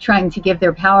trying to give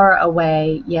their power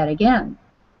away yet again.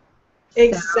 So,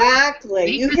 Exactly.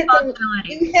 big You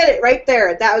responsibility. hit it right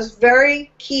there. That was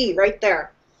very key right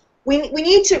there. We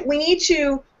need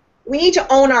to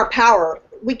own our power.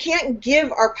 We can't give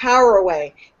our power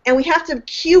away. And we have to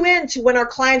cue in to when our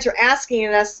clients are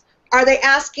asking us, are they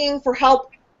asking for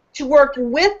help to work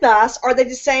with us, or are they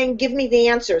just saying, give me the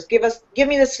answers, give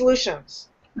me the solutions?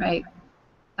 Right.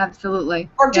 Absolutely.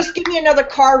 Or Yeah. just give me another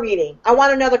card reading. I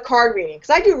want another card reading. Because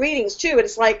I do readings too, and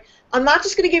it's like, I'm not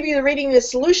just going to give you the reading and the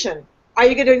solution. Are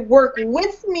you going to work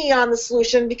with me on the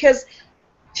solution? Because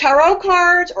tarot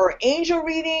cards or angel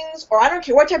readings, or I don't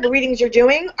care what type of readings you're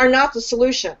doing, are not the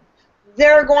solution.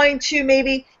 They're going to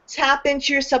maybe tap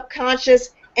into your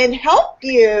subconscious and help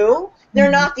you. They're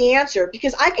not the answer,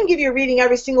 because I can give you a reading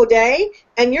every single day,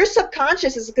 and your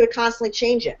subconscious is going to constantly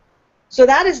change it. So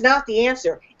that is not the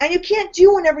answer. And you can't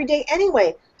do one every day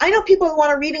anyway. I know people who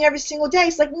want a reading every single day.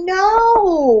 It's like,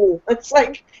 no. It's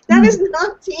like, that is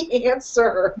not the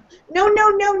answer. No, no,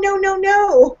 no, no, no,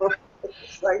 no.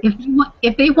 It's like,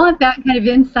 If they want that kind of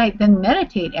insight, then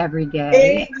meditate every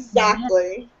day.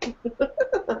 exactly.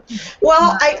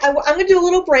 Well, I'm going to do a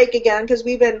little break again, because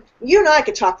you and I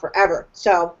could talk forever.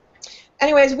 So,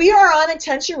 anyways, we are on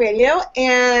Intention Radio,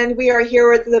 and we are here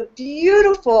with the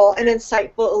beautiful and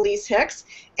insightful Elise Hicks.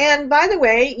 And by the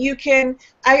way,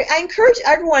 I encourage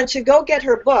everyone to go get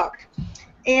her book.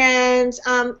 And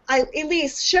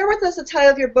Elise, share with us the title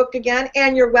of your book again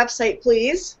and your website,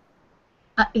 please.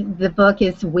 The book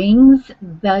is Wings,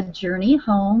 The Journey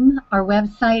Home. Our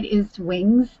website is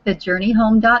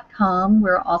wingsthejourneyhome.com.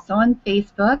 We're also on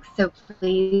Facebook, so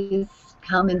please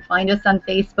come and find us on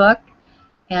Facebook.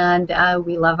 And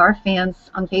we love our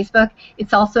fans on Facebook.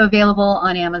 It's also available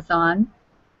on Amazon.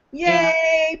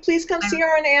 Yay! Please come see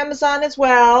her on Amazon as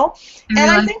well.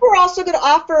 And I think we're also going to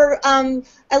offer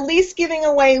at least giving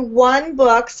away one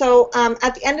book. So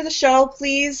at the end of the show,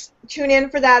 please tune in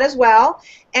for that as well.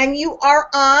 And you are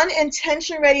on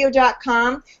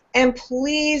intentionradio.com. And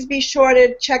please be sure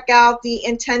to check out the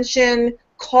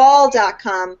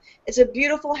intentioncall.com. It's a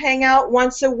beautiful hangout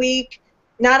once a week.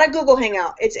 Not a Google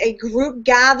Hangout. It's a group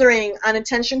gathering on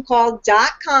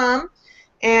intentioncall.com.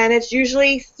 And it's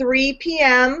usually 3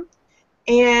 p.m.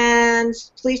 And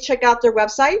please check out their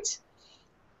website.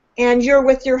 And you're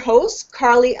with your host,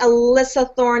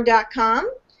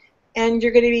 CarlyAlyssaThorne.com. And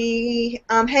you're going to be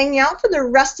hanging out for the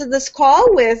rest of this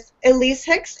call with Elise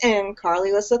Hicks and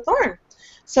Carly Alyssa Thorne.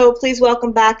 So please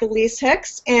welcome back Elise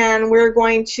Hicks. And we're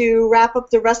going to wrap up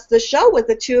the rest of the show with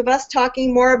the two of us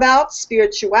talking more about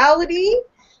spirituality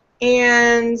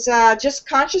and just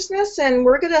consciousness, and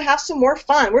we're going to have some more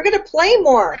fun. We're going to play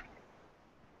more,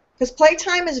 because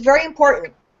playtime is very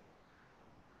important,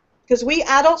 because we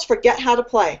adults forget how to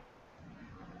play,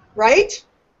 right?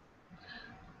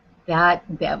 That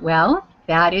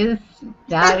is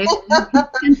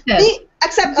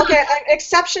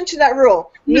Exception to that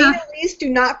rule. Yeah. Me and Elise do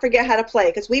not forget how to play,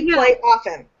 because we play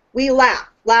often. We laugh.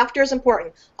 Laughter is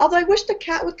important. Although I wish the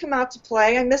cat would come out to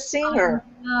play. I miss seeing her.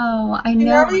 Oh, I know. She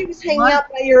normally was hanging out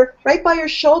right by your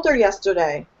shoulder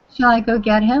yesterday. Shall I go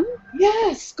get him?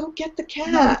 Yes, go get the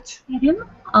cat. Get him?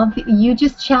 You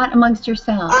just chat amongst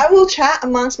yourselves. I will chat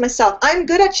amongst myself. I'm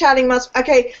good at chatting amongst.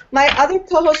 Okay, my other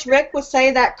co-host Rick would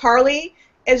say that Carly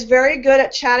is very good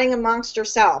at chatting amongst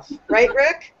herself. Right,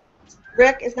 Rick?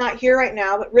 Rick is not here right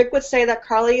now, but Rick would say that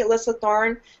Carly Alyssa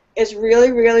Thorne is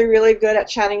really, really, really good at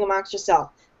chatting amongst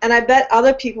herself. And I bet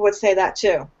other people would say that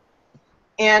too.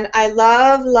 And I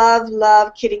love, love,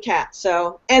 love kitty cats.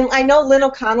 So, and I know Lynn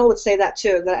O'Connell would say that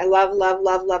too, that I love, love,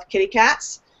 love, love kitty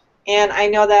cats. And I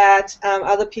know that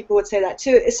other people would say that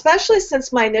too, especially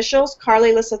since my initials,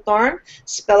 Carly Alyssa Thorne,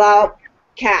 spell out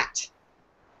cat.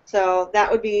 So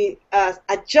that would be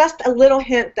just a little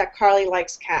hint that Carly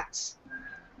likes cats.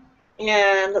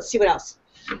 And let's see what else.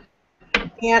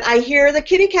 And I hear the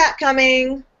kitty cat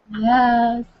coming.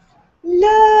 Yes.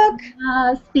 Look.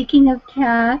 Speaking of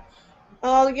cats.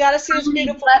 Oh, you gotta see this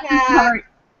beautiful cat.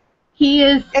 He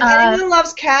is. If anyone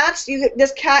loves cats,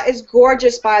 this cat is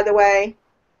gorgeous, by the way.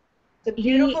 It's a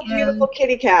beautiful, beautiful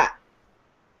kitty cat.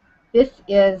 This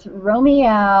is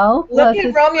Romeo. Look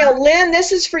at Romeo. Lynn,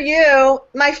 this is for you.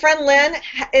 My friend Lynn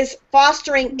is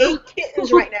fostering 8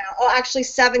 kittens right now. Oh, actually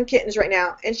 7 kittens right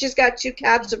now. And she's got 2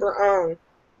 cats of her own.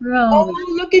 Oh,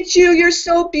 look at you. You're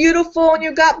so beautiful, and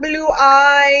you've got blue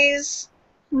eyes.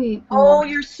 Sweet. Oh,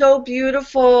 you're so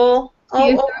beautiful.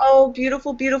 Oh,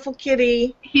 beautiful, beautiful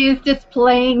kitty. He's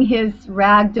displaying his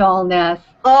ragdollness.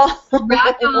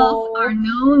 Ragdolls are Oh,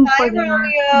 known hi, for their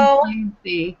Romeo.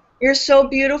 complacency. You're so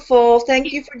beautiful.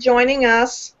 Thank you for joining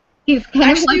us. He's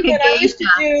kind of like Actually, a when I used to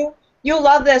geisha. do, you'll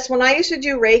love this. When I used to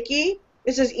do Reiki,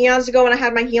 this is eons ago when I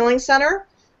had my healing center.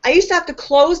 I used to have to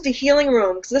close the healing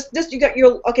room because this you got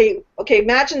your okay.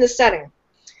 Imagine this setting.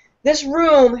 This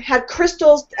room had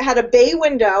crystals, had a bay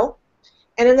window,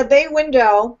 and in the bay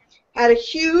window had a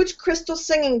huge crystal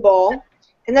singing bowl,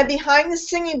 and then behind the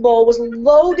singing bowl was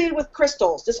loaded with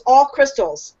crystals, just all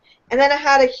crystals. And then it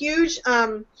had a huge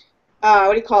what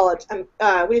do you call it?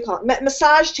 What do you call it?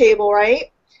 Massage table,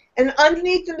 right? And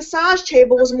underneath the massage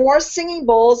table was more singing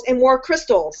bowls and more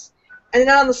crystals. And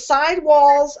then on the side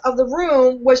walls of the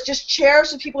room was just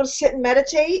chairs for people to sit and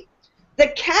meditate. The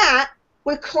cat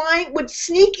would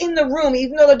sneak in the room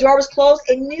even though the door was closed.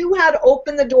 It knew how to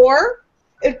open the door.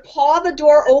 It would paw the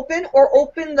door open or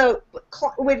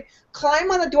would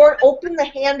climb on the door and open the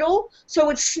handle so it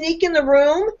would sneak in the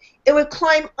room. It would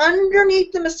climb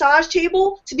underneath the massage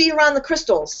table to be around the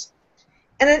crystals.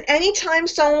 And then any time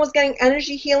someone was getting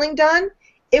energy healing done,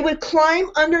 it would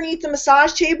climb underneath the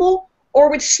massage table or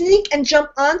would sneak and jump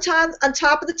on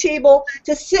top of the table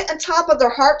to sit on top of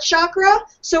their heart chakra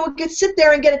so it could sit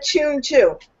there and get attuned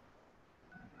too.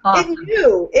 Awesome.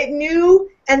 It knew,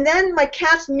 and then my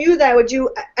cats knew that I would do,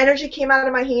 energy came out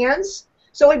of my hands,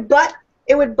 so it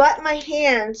would butt my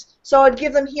hands, so I'd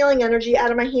give them healing energy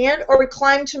out of my hand, or it would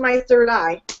climb to my third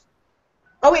eye.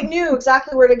 Oh, it knew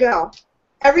exactly where to go.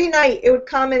 Every night it would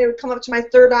come and it would come up to my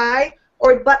third eye,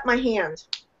 or it would butt my hand.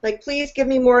 Like, please give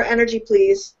me more energy,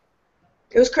 please.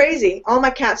 It was crazy. All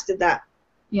my cats did that.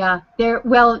 Yeah.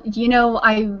 Well, you know,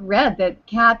 I read that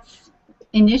cats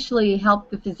initially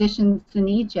helped the physicians in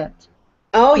Egypt.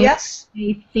 Oh, yes.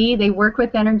 They work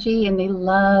with energy and they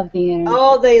love the energy.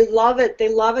 Oh, they love it. They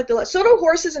love it. So do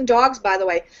horses and dogs, by the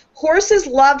way. Horses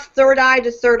love third eye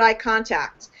to third eye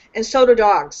contact, and so do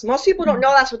dogs. Most people don't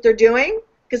know that's what they're doing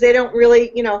because they don't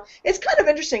really, you know, it's kind of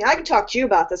interesting. I can talk to you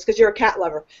about this because you're a cat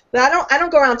lover, but I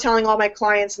don't go around telling all my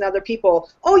clients and other people,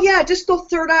 oh yeah, just go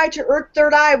third eye to earth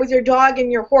third eye with your dog and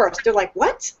your horse. They're like,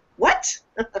 what? What?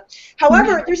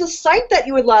 However, there's a site that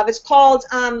you would love. It's called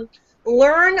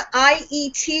Learn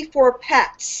IET for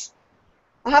Pets.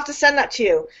 I'll have to send that to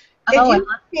you.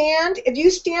 If you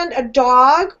stand a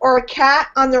dog or a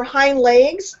cat on their hind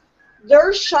legs,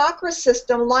 their chakra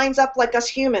system lines up like us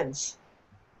humans.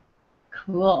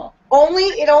 Cool.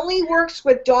 It only works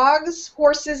with dogs,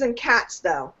 horses, and cats,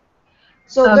 though.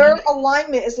 So their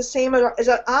alignment is the same as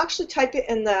I'll actually type it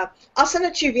in the. I'll send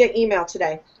it to you via email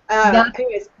today.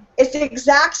 Anyways, it's the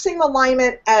exact same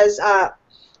alignment as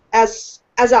us.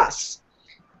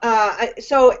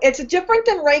 So it's different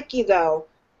than Reiki, though.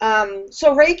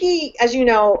 So Reiki, as you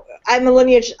know, I'm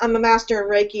a master in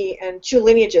Reiki and 2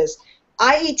 lineages.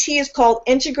 IET is called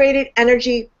Integrated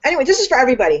Energy. Anyway, this is for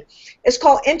everybody. It's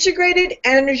called Integrated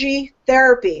Energy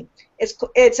Therapy. It's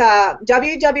www.iet.com,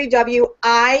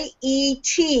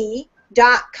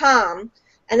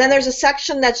 and then there's a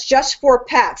section that's just for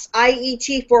pets,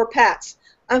 IET for pets.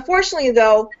 Unfortunately,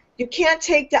 though, you can't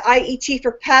take the IET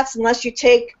for pets unless you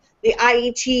take the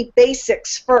IET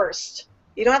basics first.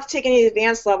 You don't have to take any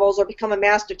advanced levels or become a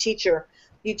master teacher.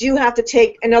 You do have to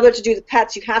take, in order to do the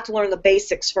pets, you have to learn the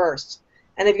basics first.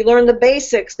 And if you learn the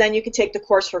basics, then you can take the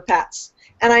course for pets.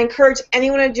 And I encourage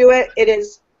anyone to do it. It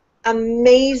is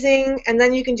amazing. And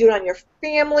then you can do it on your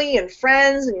family and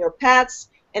friends and your pets.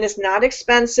 And it's not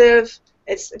expensive.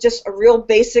 It's just a real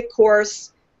basic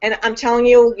course. And I'm telling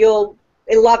you, you'll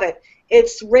love it.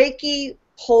 It's Reiki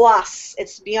Plus.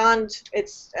 It's beyond,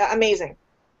 it's amazing.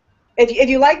 If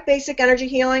you like basic energy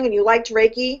healing and you liked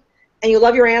Reiki and you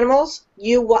love your animals,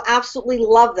 you will absolutely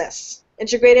love this.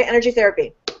 Integrated Energy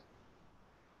Therapy.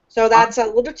 So that's a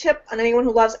little tip on anyone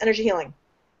who loves energy healing.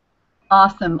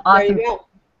 Awesome. There you go.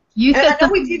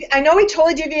 I know we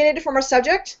totally deviated from our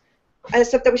subject,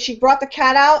 except that she brought the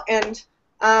cat out, and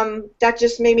that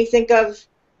just made me think of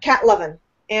cat loving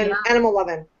and animal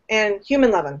loving and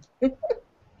human loving.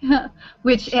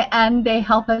 And they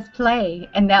help us play,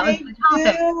 and that was the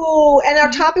topic. And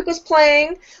our topic was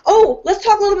playing. Oh, let's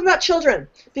talk a little bit about children,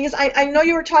 because I know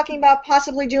you were talking about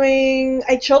possibly doing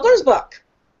a children's book.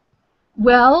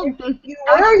 Well, you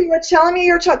were telling me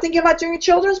you were thinking about doing a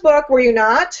children's book, were you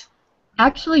not?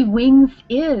 Actually, Wings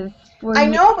is. I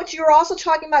know, but you were also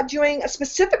talking about doing a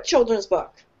specific children's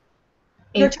book.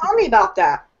 You're telling me about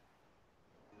that.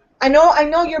 I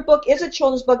know your book is a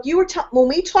children's book. You were when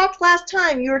we talked last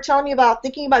time, you were telling me about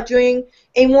thinking about doing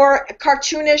a more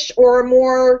cartoonish or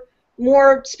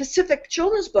more specific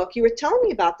children's book. You were telling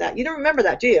me about that. You don't remember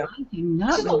that, do you? I do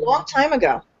not. This is a long time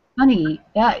ago. funny.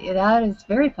 That is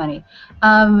very funny.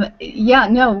 Yeah,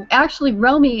 no, actually,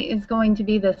 Romy is going to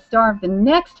be the star of the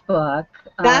next book,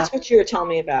 That's what you were telling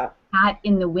me about. Cat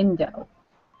in the Window.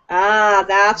 Ah,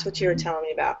 that's what you were telling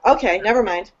me about. Okay, never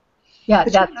mind. Yeah,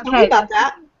 But you that's can tell me okay. about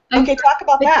that. I'm, Okay, talk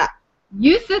about that.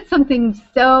 You said something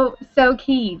so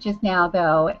key just now,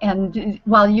 though, and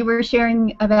while you were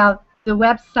sharing about the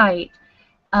website,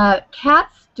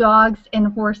 cats, dogs, and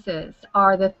horses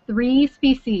are the three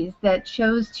species that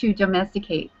chose to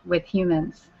domesticate with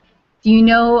humans. Do you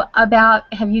know about,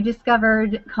 have you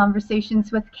discovered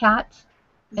conversations with cat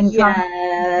and conversations with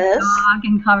Yes. dog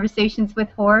and conversations with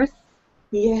horse?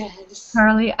 Yes.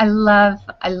 Carly, I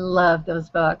love those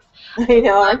books. I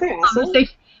know, aren't they awesome?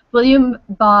 William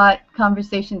bought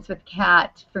Conversations with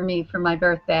Cat for me for my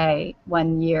birthday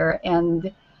one year,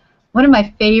 and one of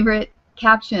my favorite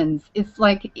captions is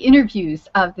like interviews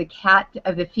of the cat,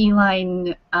 of the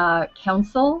feline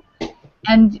council,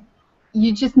 and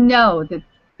you just know that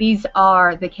these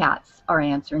are the cats are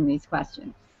answering these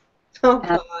questions. Oh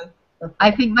And God.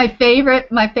 I think my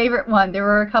favorite one, there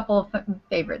were a couple of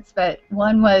favorites, but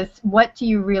one was, what do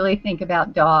you really think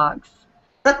about dogs?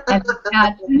 And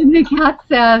the cat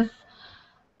says,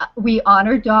 we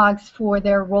honor dogs for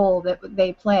their role that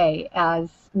they play as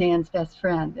man's best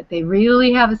friend, that they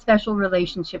really have a special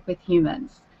relationship with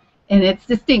humans. And it's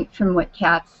distinct from what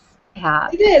cats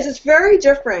have. It is. It's very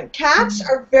different. Cats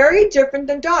are very different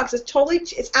than dogs.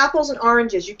 It's apples and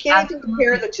oranges. You can't even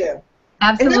compare Absolutely. the two.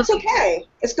 And that's Absolutely. okay.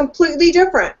 It's completely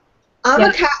different. I'm a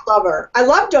Yes. cat lover. I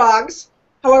love dogs.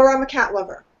 However, I'm a cat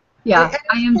lover. Yeah, And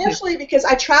I am too. especially because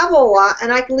I travel a lot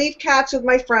and I can leave cats with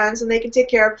my friends and they can take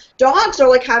care of. Dogs are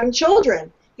like having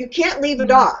children. You can't leave a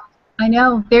dog. I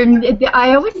know.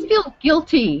 I always feel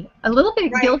guilty, a little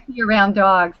bit Right. guilty around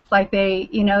dogs. Like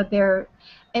they're.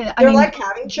 I They're mean, like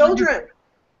having children.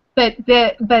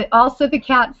 but also the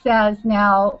cat says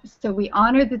now. So we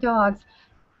honor the dogs,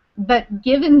 but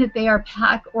given that they are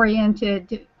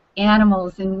pack-oriented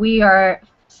animals and we are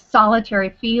solitary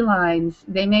felines,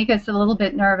 they make us a little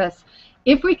bit nervous.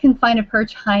 If we can find a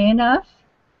perch high enough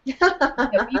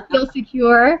that we feel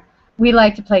secure, we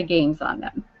like to play games on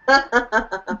them.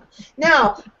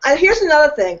 Now, here's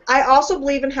another thing. I also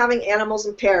believe in having animals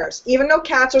in pairs. Even though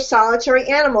cats are solitary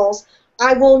animals,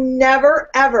 I will never,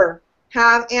 ever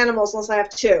have animals unless I have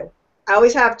two. I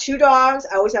always have two dogs.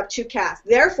 I always have two cats.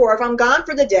 Therefore, if I'm gone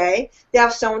for the day, they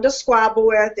have someone to squabble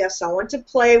with, they have someone to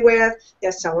play with, they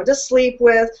have someone to sleep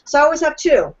with. So I always have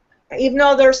two. Even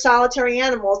though they're solitary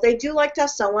animals, they do like to have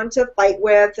someone to fight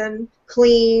with and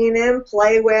clean and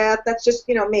play with. That's just,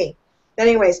 me.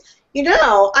 Anyways,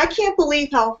 I can't believe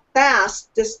how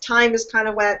fast this time has kind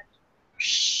of went.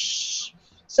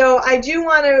 So I do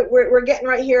want to, we're getting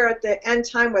right here at the end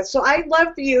time with. So I'd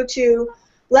love for you to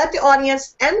let the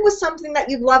audience end with something that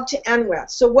you'd love to end with.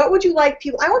 So what would you like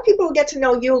people, I want people to get to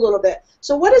know you a little bit.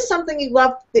 So what is something you'd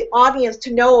love the audience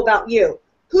to know about you?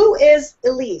 Who is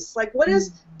Elise? Like, what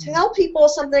is, to tell people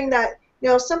something that,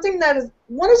 something that is,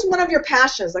 what is one of your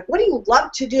passions? Like, what do you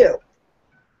love to do?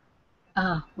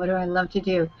 What do I love to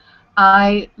do?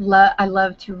 I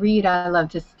love to read. I love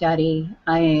to study.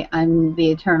 I'm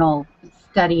the eternal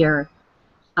studier.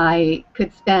 I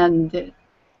could spend,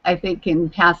 I think in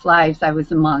past lives I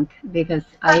was a monk because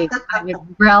I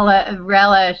would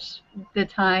relish the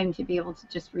time to be able to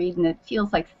just read, and it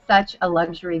feels like such a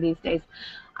luxury these days.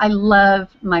 I love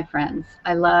my friends.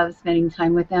 I love spending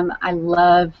time with them. I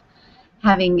love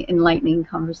having enlightening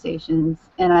conversations,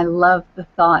 and I love the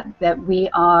thought that we're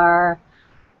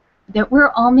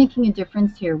all making a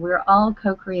difference here. We're all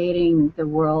co-creating the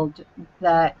world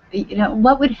that,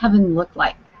 what would heaven look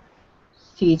like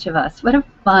to each of us? What a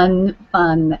fun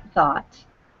thought.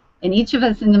 And each of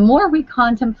us, and the more we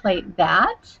contemplate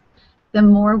that, the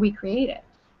more we create it.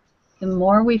 The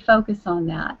more we focus on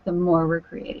that, the more we're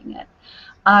creating it.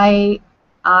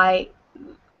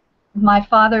 My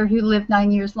father, who lived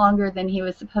 9 years longer than he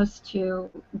was supposed to,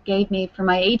 gave me for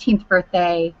my 18th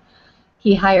birthday,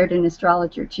 he hired an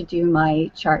astrologer to do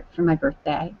my chart for my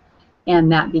birthday,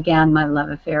 and that began my love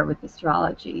affair with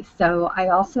astrology. So I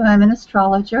also am an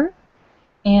astrologer,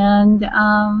 and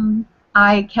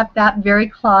I kept that very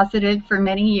closeted for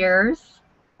many years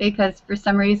because for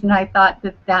some reason I thought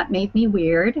that made me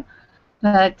weird.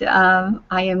 But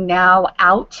I am now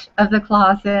out of the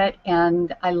closet,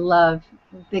 and I love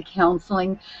the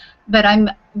counseling. But I'm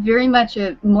very much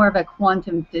more of a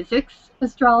quantum physics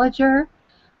astrologer.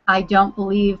 I don't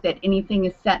believe that anything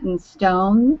is set in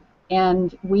stone,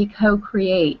 and we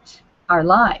co-create our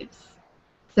lives.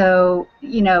 So,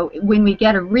 when we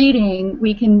get a reading,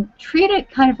 we can treat it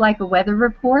kind of like a weather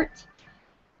report,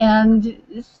 And,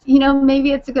 you know,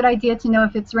 maybe it's a good idea to know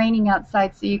if it's raining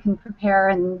outside so you can prepare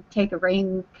and take a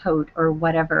raincoat or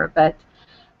whatever. But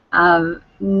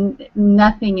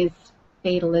nothing is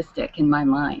fatalistic in my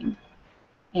mind.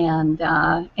 And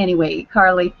anyway,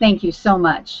 Carly, thank you so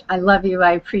much. I love you.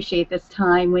 I appreciate this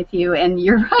time with you. And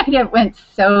you're right, it went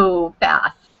so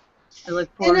fast. I look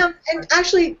forward. And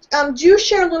actually, do you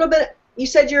share a little bit? You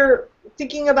said you're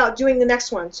thinking about doing the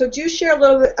next one. So do you share a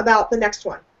little bit about the next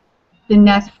one? The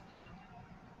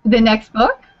next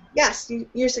book? Yes,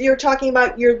 you're talking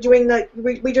about you're doing the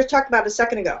we just talked about it a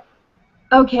second ago.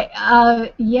 Okay.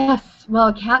 Yes.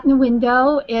 Well, Cat in the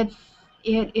Window. It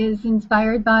is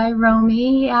inspired by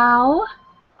Romeo,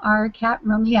 our cat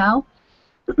Romeo,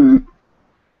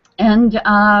 and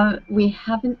we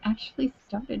haven't actually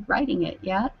started writing it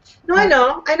yet. No, I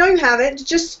know you haven't.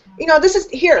 Just this is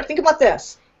here. Think about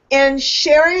this. In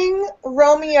sharing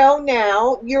Romeo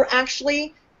now, you're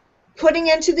actually putting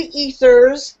into the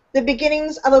ethers the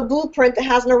beginnings of a blueprint that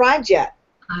hasn't arrived yet.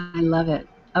 I love it.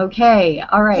 Okay,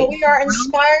 all right. So we are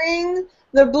inspiring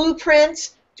the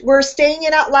blueprint. We're saying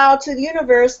it out loud to the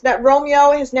universe that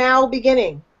Romeo is now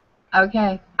beginning.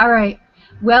 Okay, all right.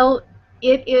 Well,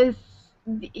 it is,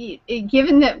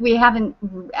 given that we haven't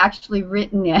actually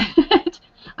written it,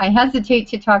 I hesitate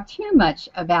to talk too much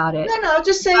about it. No,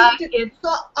 just say, all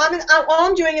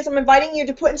I'm doing is I'm inviting you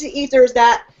to put into ethers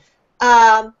that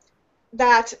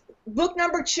that book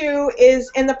number 2 is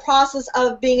in the process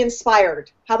of being inspired.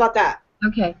 How about that?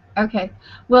 Okay.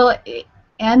 Well,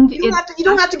 and you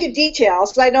don't have to give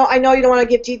details, because I know you don't want to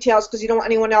give details because you don't want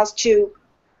anyone else to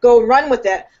go and run with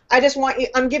it. I just want you.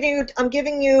 I'm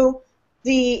giving you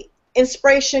the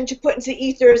inspiration to put into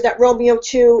ethers that Romeo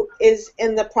 2 is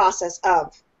in the process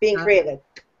of being created.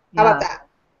 How about that?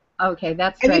 Okay,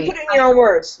 that's great. And you put it in your own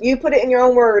words. You put it in your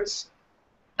own words.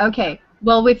 Okay.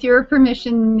 Well, with your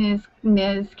permission,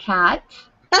 Ms. Cat.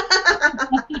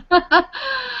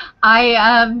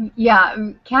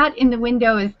 Cat in the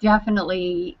Window is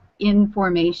definitely in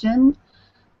formation.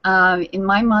 In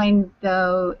my mind,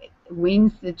 though,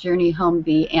 Wings: The Journey Home,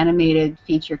 the animated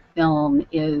feature film,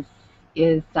 is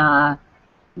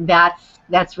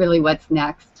that's really what's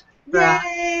next.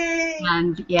 Yay!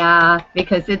 And yeah,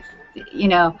 because it's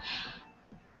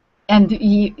and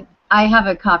I have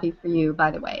a copy for you,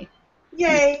 by the way.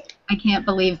 Yay! I can't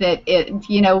believe that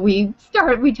we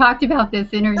talked about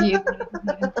this interview.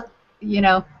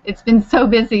 It's been so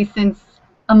busy since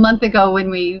a month ago when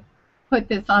we put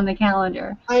this on the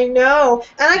calendar. I know.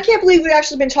 And I can't believe we've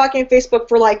actually been talking on Facebook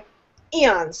for like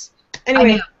eons.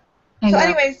 Anyway. I know.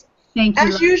 Anyways, thank you.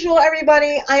 As usual,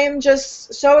 everybody, I am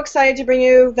just so excited to bring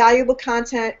you valuable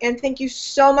content, and thank you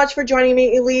so much for joining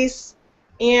me, Elise.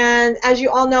 And as you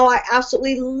all know, I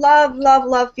absolutely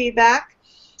love feedback.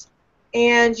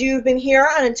 And you've been here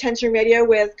on Intention Radio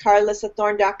with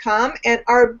CarlissaThorne.com and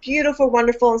our beautiful,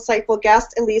 wonderful, insightful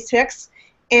guest, Elise Hicks,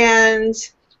 and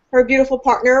her beautiful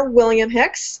partner, William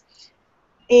Hicks.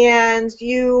 And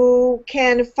you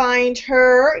can find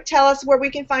her. Tell us where we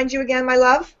can find you again, my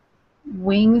love.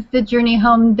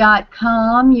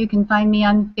 WingsTheJourneyHome.com. You can find me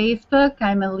on Facebook.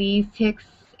 I'm Elise Hicks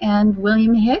and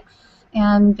William Hicks.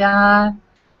 And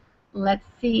let's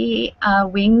see,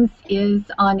 Wings is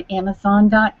on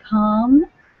Amazon.com,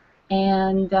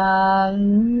 and I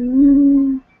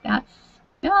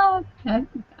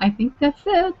think that's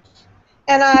it.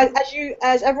 And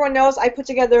as everyone knows, I put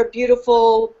together a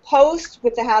beautiful post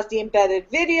that has the embedded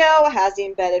video, has the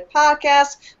embedded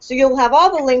podcast, so you'll have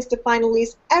all the links to find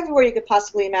Elise everywhere you could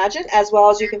possibly imagine, as well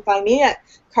as you can find me at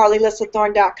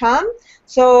CarlyLissaThorne.com.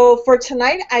 So for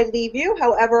tonight, I leave you.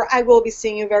 However, I will be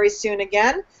seeing you very soon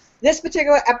again. This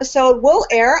particular episode will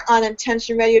air on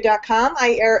IntentionRadio.com.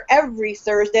 I air every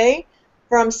Thursday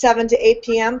from 7 to 8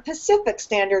 p.m. Pacific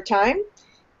Standard Time.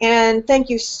 And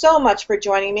thank you so much for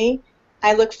joining me.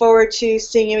 I look forward to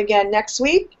seeing you again next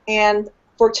week. And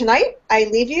for tonight, I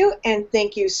leave you, and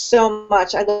thank you so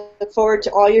much. I look forward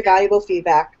to all your valuable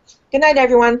feedback. Good night,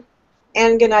 everyone.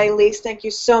 And good night, Elise. Thank you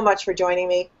so much for joining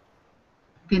me.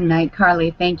 Good night,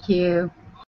 Carly. Thank you.